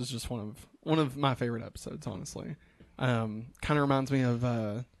 Insurgents is just one of my favorite episodes, honestly. Kind of reminds me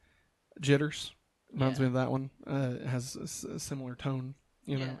of Jitters. Reminds me of that one. It has a similar tone.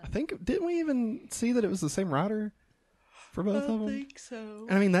 I think, didn't we even see that it was the same writer for both of them? I think so.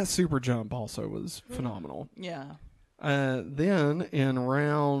 I mean, that super jump also was phenomenal. Yeah. Then in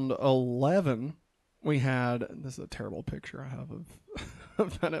round 11, we had, this is a terrible picture I have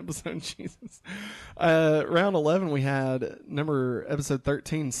of that episode, Jesus. Round 11, we had episode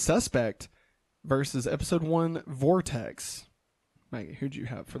 13, Suspect versus episode 1, Vortex. Maggie, who'd you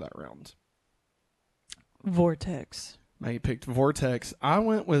have for that round? Vortex. Maggie picked Vortex. I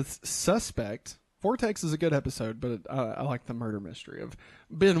went with Suspect. Vortex is a good episode, but I like the murder mystery of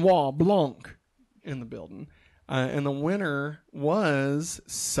Benoit Blanc in the building. And the winner was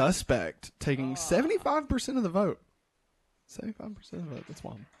Suspect, taking 75% of the vote. 75% of the vote. That's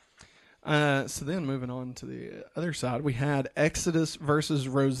wild. So then moving on to the other side, we had Exodus versus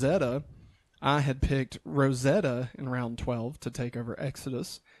Rosetta. I had picked Rosetta in round 12 to take over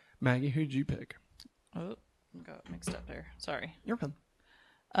Exodus. Maggie, who'd you pick? Oh, got mixed up there. Sorry. You're fine.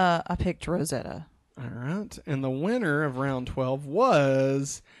 I picked Rosetta. All right. And the winner of round 12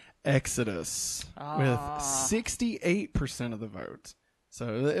 was Exodus with 68% of the vote.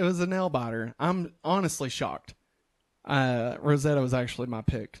 So it was a nail biter. I'm honestly shocked. Rosetta was actually my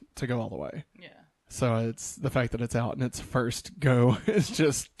pick to go all the way. Yeah. So it's the fact that it's out in its first go is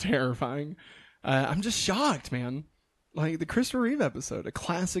just terrifying. I'm just shocked, man. Like the Christopher Reeve episode, a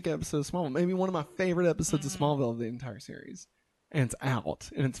classic episode of Smallville, maybe one of my favorite episodes of Smallville of the entire series. And it's out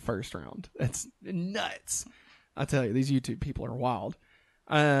in its first round. It's nuts. I tell you, these YouTube people are wild.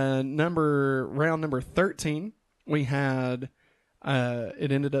 Round number 13, we had,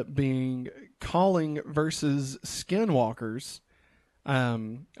 it ended up being Calling versus Skinwalkers.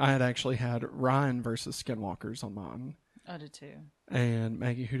 I had actually had Ryan versus Skinwalkers on mine. I did too. And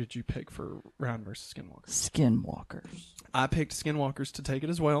Maggie, who did you pick for Round versus Skinwalkers? Skinwalkers. I picked Skinwalkers to take it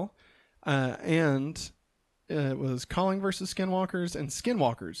as well. And it was Calling versus Skinwalkers, and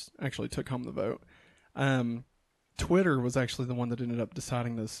Skinwalkers actually took home the vote. Twitter was actually the one that ended up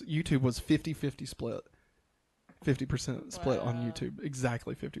deciding this. YouTube was 50-50 split. 50% split on YouTube.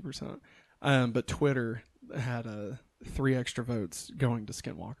 Exactly 50%. But Twitter had 3 extra votes going to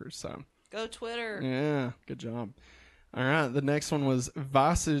Skinwalkers. So go Twitter. Yeah, good job. All right, the next one was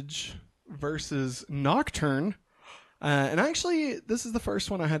Visage versus Nocturne. And actually, this is the first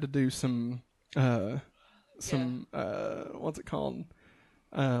one I had to do some what's it called?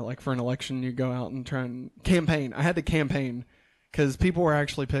 Like for an election, you go out and try and campaign. I had to campaign because people were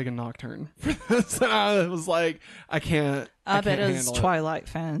actually picking Nocturne for this. And I was like, I bet it's Twilight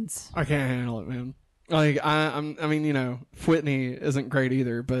fans. I can't handle it, man. Like I mean, you know, Whitney isn't great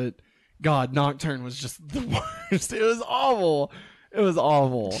either, but God, Nocturne was just the worst. It was awful. It was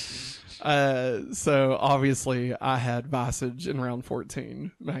awful. So obviously I had Visage in round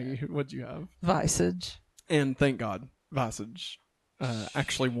 14. Maggie, what'd you have? Visage. And thank God, Visage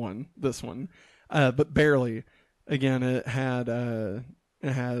actually won this one, but barely. Again, it had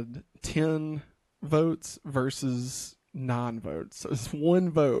 10 votes versus 9 votes. So it's 1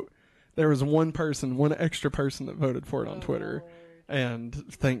 vote. There was one extra person that voted for it on Twitter, and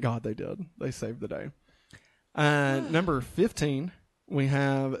thank God they did. They saved the day. Number 15, we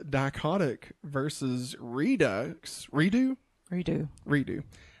have Dichotic versus Redux. Redo.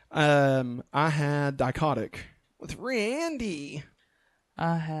 I had Dichotic with Randy.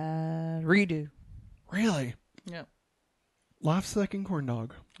 I had Redo. Really? Yep. Life's Second Corn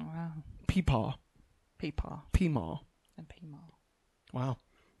Dog. Wow. Peepaw. Peemaw. And Peemaw. Wow.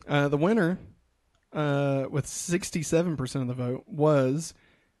 The winner, with 67% of the vote, was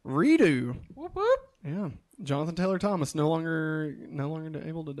Redo. Whoop whoop. Yeah. Jonathan Taylor Thomas no longer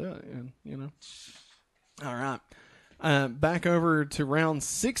able to do it. And, you know. All right. Back over to round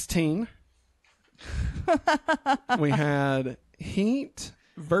 16. We had Heat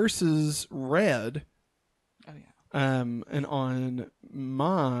versus Red. Oh yeah. And on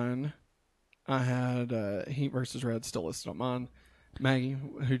mine, I had Heat versus Red still listed on mine. Maggie,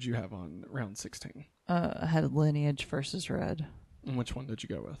 who'd you have on round 16? I had Lineage versus Red. And which one did you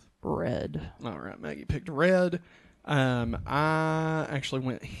go with? Red. All right, Maggie picked Red. I actually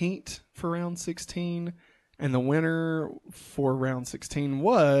went Heat for round 16, and the winner for round 16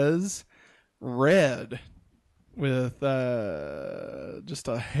 was Red, with just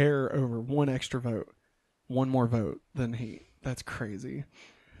a hair over 1 extra vote, 1 more vote than Heat. That's crazy.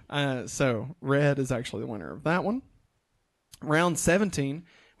 So Red is actually the winner of that one. Round 17,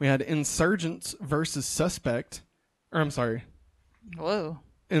 we had Insurgents versus Suspect. Or I'm sorry. Whoa.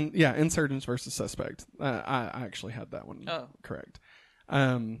 Insurgents versus Suspect. I actually had that one correct.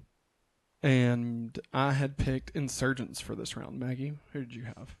 And I had picked Insurgents for this round. Maggie, who did you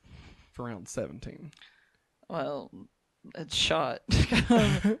have for round 17? Well, it's Shot.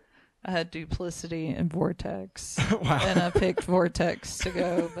 I had Duplicity and Vortex. Wow. And I picked Vortex to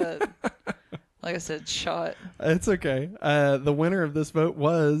go, but like I said, Shot. It's okay. The winner of this vote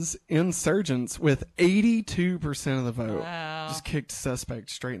was Insurgents with 82% of the vote. Wow. Just kicked Suspect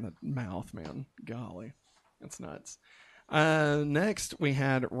straight in the mouth, man. Golly. That's nuts. Next, we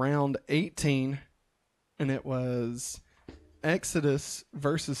had round 18, and it was Exodus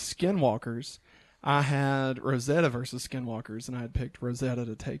versus Skinwalkers. I had Rosetta versus Skinwalkers, and I had picked Rosetta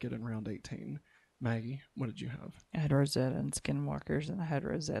to take it in round 18. Maggie, what did you have? I had Rosetta and Skinwalkers, and I had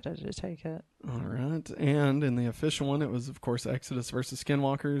Rosetta to take it. All right. And in the official one, it was, of course, Exodus versus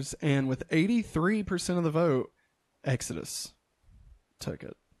Skinwalkers. And with 83% of the vote, Exodus took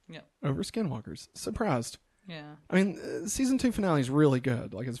it. Yep. Over Skinwalkers. Surprised. Yeah. I mean, season 2 finale is really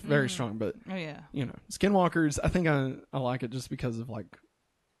good. Like, it's very strong, but, oh, yeah. you know, Skinwalkers, I think I like it just because of, like,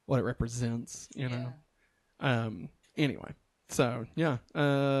 what it represents, you know? Anyway. So, yeah,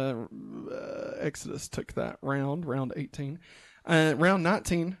 Exodus took that round 18. Round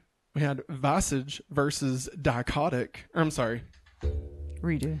 19, we had Visage versus Dichotic. I'm sorry.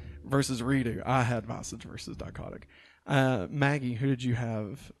 Redo. Versus Redo. I had Visage versus Dichotic. Maggie, who did you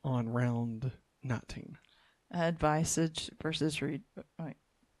have on round 19? I had Visage versus Redo.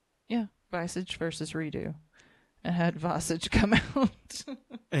 Visage versus Redo. I had Visage come out.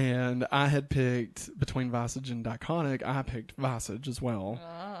 And I had picked, between Visage and Dichotic, I picked Visage as well.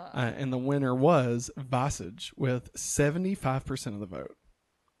 And the winner was Visage with 75% of the vote.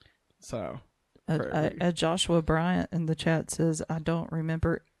 So, Joshua Bryant in the chat says, I don't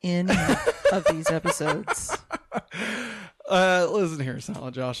remember any of these episodes. Listen here,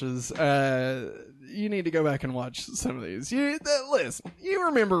 Silent Joshes. You need to go back and watch some of these. Listen, you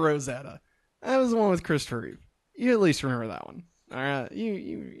remember Rosetta. That was the one with Christopher Reeve. You at least remember that one. All right, you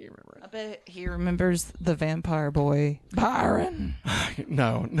remember it. I bet he remembers the vampire boy, Byron.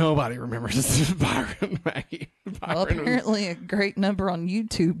 No, nobody remembers Byron, Maggie. Byron Well, apparently a great number on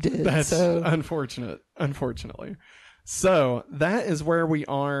YouTube did. That's unfortunate, unfortunately. So that is where we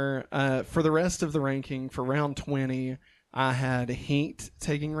are for the rest of the ranking. For round 20, I had Heat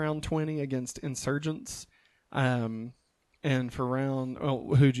taking round 20 against Insurgents. And for round...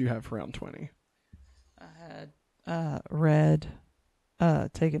 Oh, who'd you have for round 20? I had Red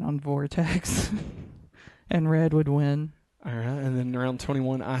taking on Vortex. And Red would win. All right. And then round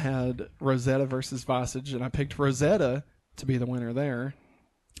 21, I had Rosetta versus Visage. And I picked Rosetta to be the winner there.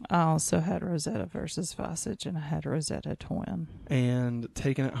 I also had Rosetta versus Visage, and I had Rosetta to win. And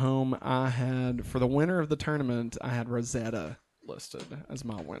taking it home, I had, for the winner of the tournament, I had Rosetta listed as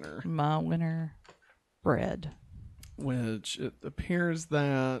my winner. My winner, Red. Which it appears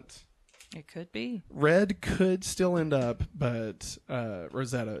that It could be. Red could still end up, but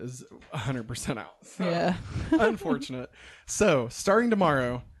Rosetta is 100% out. So, Yeah. unfortunate. So, starting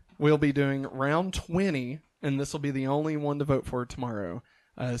tomorrow, we'll be doing round 20, and this will be the only one to vote for tomorrow.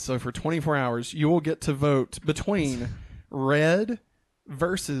 So for 24 hours, you will get to vote between Red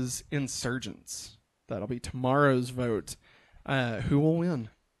versus Insurgents. That'll be tomorrow's vote. Who will win?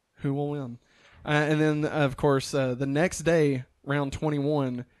 Who will win? And then, of course, the next day, round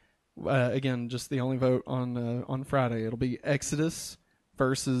 21, again, just the only vote on Friday. It'll be Exodus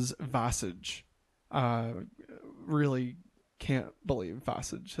versus Visage. Really can't believe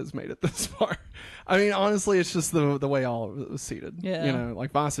Visage has made it this far. I mean, honestly, it's just the way all of it was seated. Yeah. You know,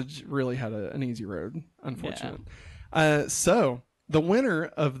 like Visage really had an easy road, unfortunately. Yeah. So the winner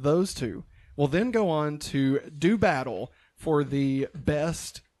of those two will then go on to do battle for the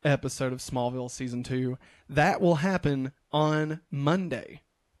best episode of Smallville Season 2. That will happen on Monday.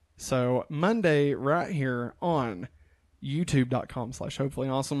 So Monday, right here on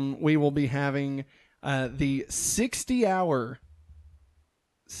youtube.com/hopefullyawesome, we will be having the 60-hour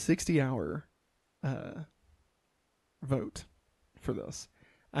vote for this.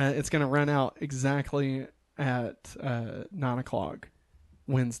 It's going to run out exactly at 9 o'clock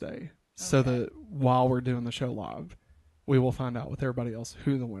Wednesday. So that while we're doing the show live, we will find out with everybody else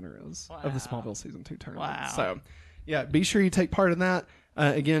who the winner is of the Smallville Season 2 tournament. Wow. So, yeah, be sure you take part in that.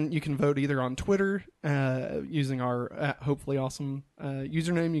 Again, you can vote either on Twitter using our Hopefully Awesome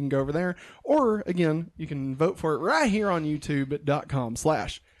username. You can go over there. Or, again, you can vote for it right here on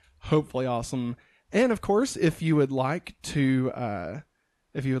youtube.com/Hopefully Awesome. And, of course, if you would like to have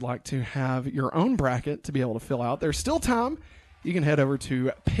your own bracket to be able to fill out, there's still time. You can head over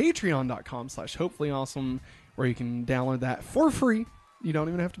to patreon.com/Hopefully Awesome, where you can download that for free. You don't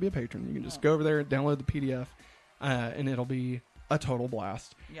even have to be a patron. You can just go over there and download the PDF, and it'll be a total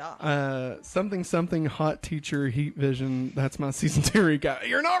blast. Yeah. Something hot teacher heat vision. That's my season 2 recap.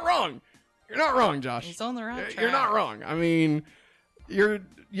 You're not wrong. You're not wrong, Josh. He's on the right track. You're not wrong. I mean, you're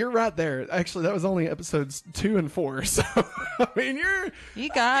right there. Actually, that was only episodes 2 and 4. So I mean, You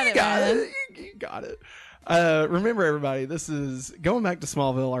got it. You got it. Remember, everybody, this is Going Back to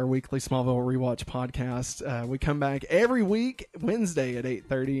Smallville, our weekly Smallville rewatch podcast. We come back every week, Wednesday at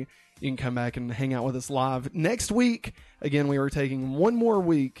 8:30. You can come back and hang out with us live. Next week, again, we were taking one more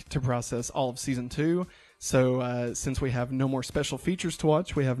week to process all of Season 2. So since we have no more special features to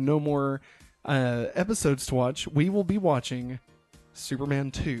watch, we have no more episodes to watch, we will be watching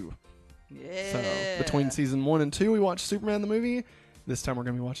Superman 2. Yeah. So between Season 1 and 2, we watched Superman the movie. This time we're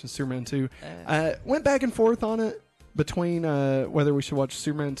going to be watching Superman 2. Went back and forth on it between whether we should watch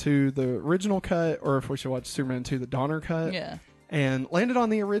Superman 2, the original cut, or if we should watch Superman 2, the Donner cut. Yeah. And landed on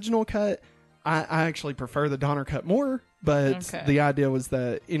the original cut. I actually prefer the Donner cut more, but the idea was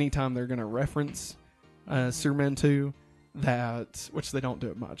that anytime they're going to reference Superman 2, which they don't do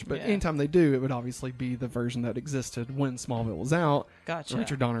it much, but anytime they do, it would obviously be the version that existed when Smallville was out. Gotcha. The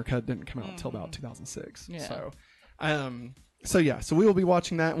Richard Donner cut didn't come out until about 2006. Yeah. So we will be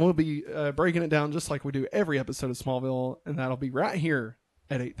watching that, and we'll be breaking it down just like we do every episode of Smallville, and that'll be right here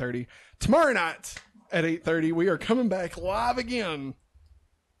at 8:30. Tomorrow night at 8:30, we are coming back live again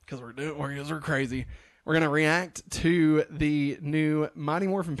because we're crazy. We're going to react to the new Mighty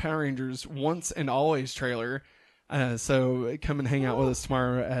Morphin Power Rangers Once and Always trailer. So come and hang out with us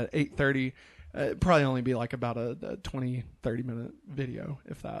tomorrow at 8:30. Probably only be like about a 20, 30-minute video,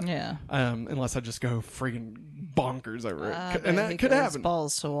 if that. Yeah. Unless I just go freaking bonkers over it. And that he could goes happen.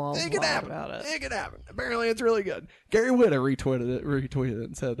 Balls to walls. It could happen. About it. It could happen. Apparently, it's really good. Gary Whitta retweeted it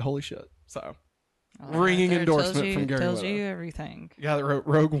and said, holy shit. So, ringing endorsement from Gary Tells Whitta. you everything. Yeah, that wrote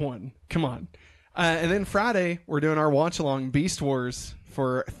Rogue One. Come on. And then Friday, we're doing our watch-along Beast Wars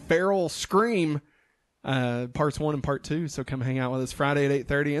for Feral Scream, parts 1 and part 2. So come hang out with us Friday at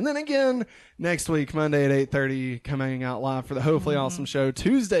 8:30. And then again, next week, Monday at 8:30, come hang out live for the Hopefully Awesome Show.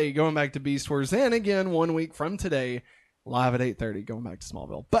 Tuesday, going back to Beast Wars. And again, 1 week from today, live at 8:30, going back to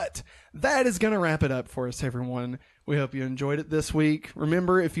Smallville. But that is going to wrap it up for us, everyone. We hope you enjoyed it this week.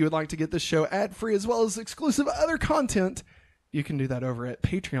 Remember, if you would like to get this show ad-free as well as exclusive other content, you can do that over at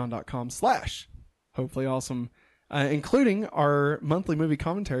patreon.com/hopefullyawesome, including our monthly movie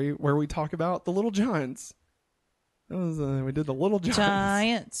commentary where we talk about The Little Giants. That was, we did The Little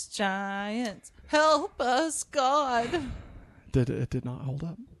Giants. Giants, help us, God. It did not hold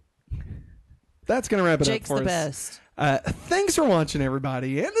up. That's going to wrap it Jake's up for the us. best. Thanks for watching,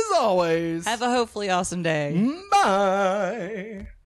 everybody. And as always, Have a hopefully awesome day. bye.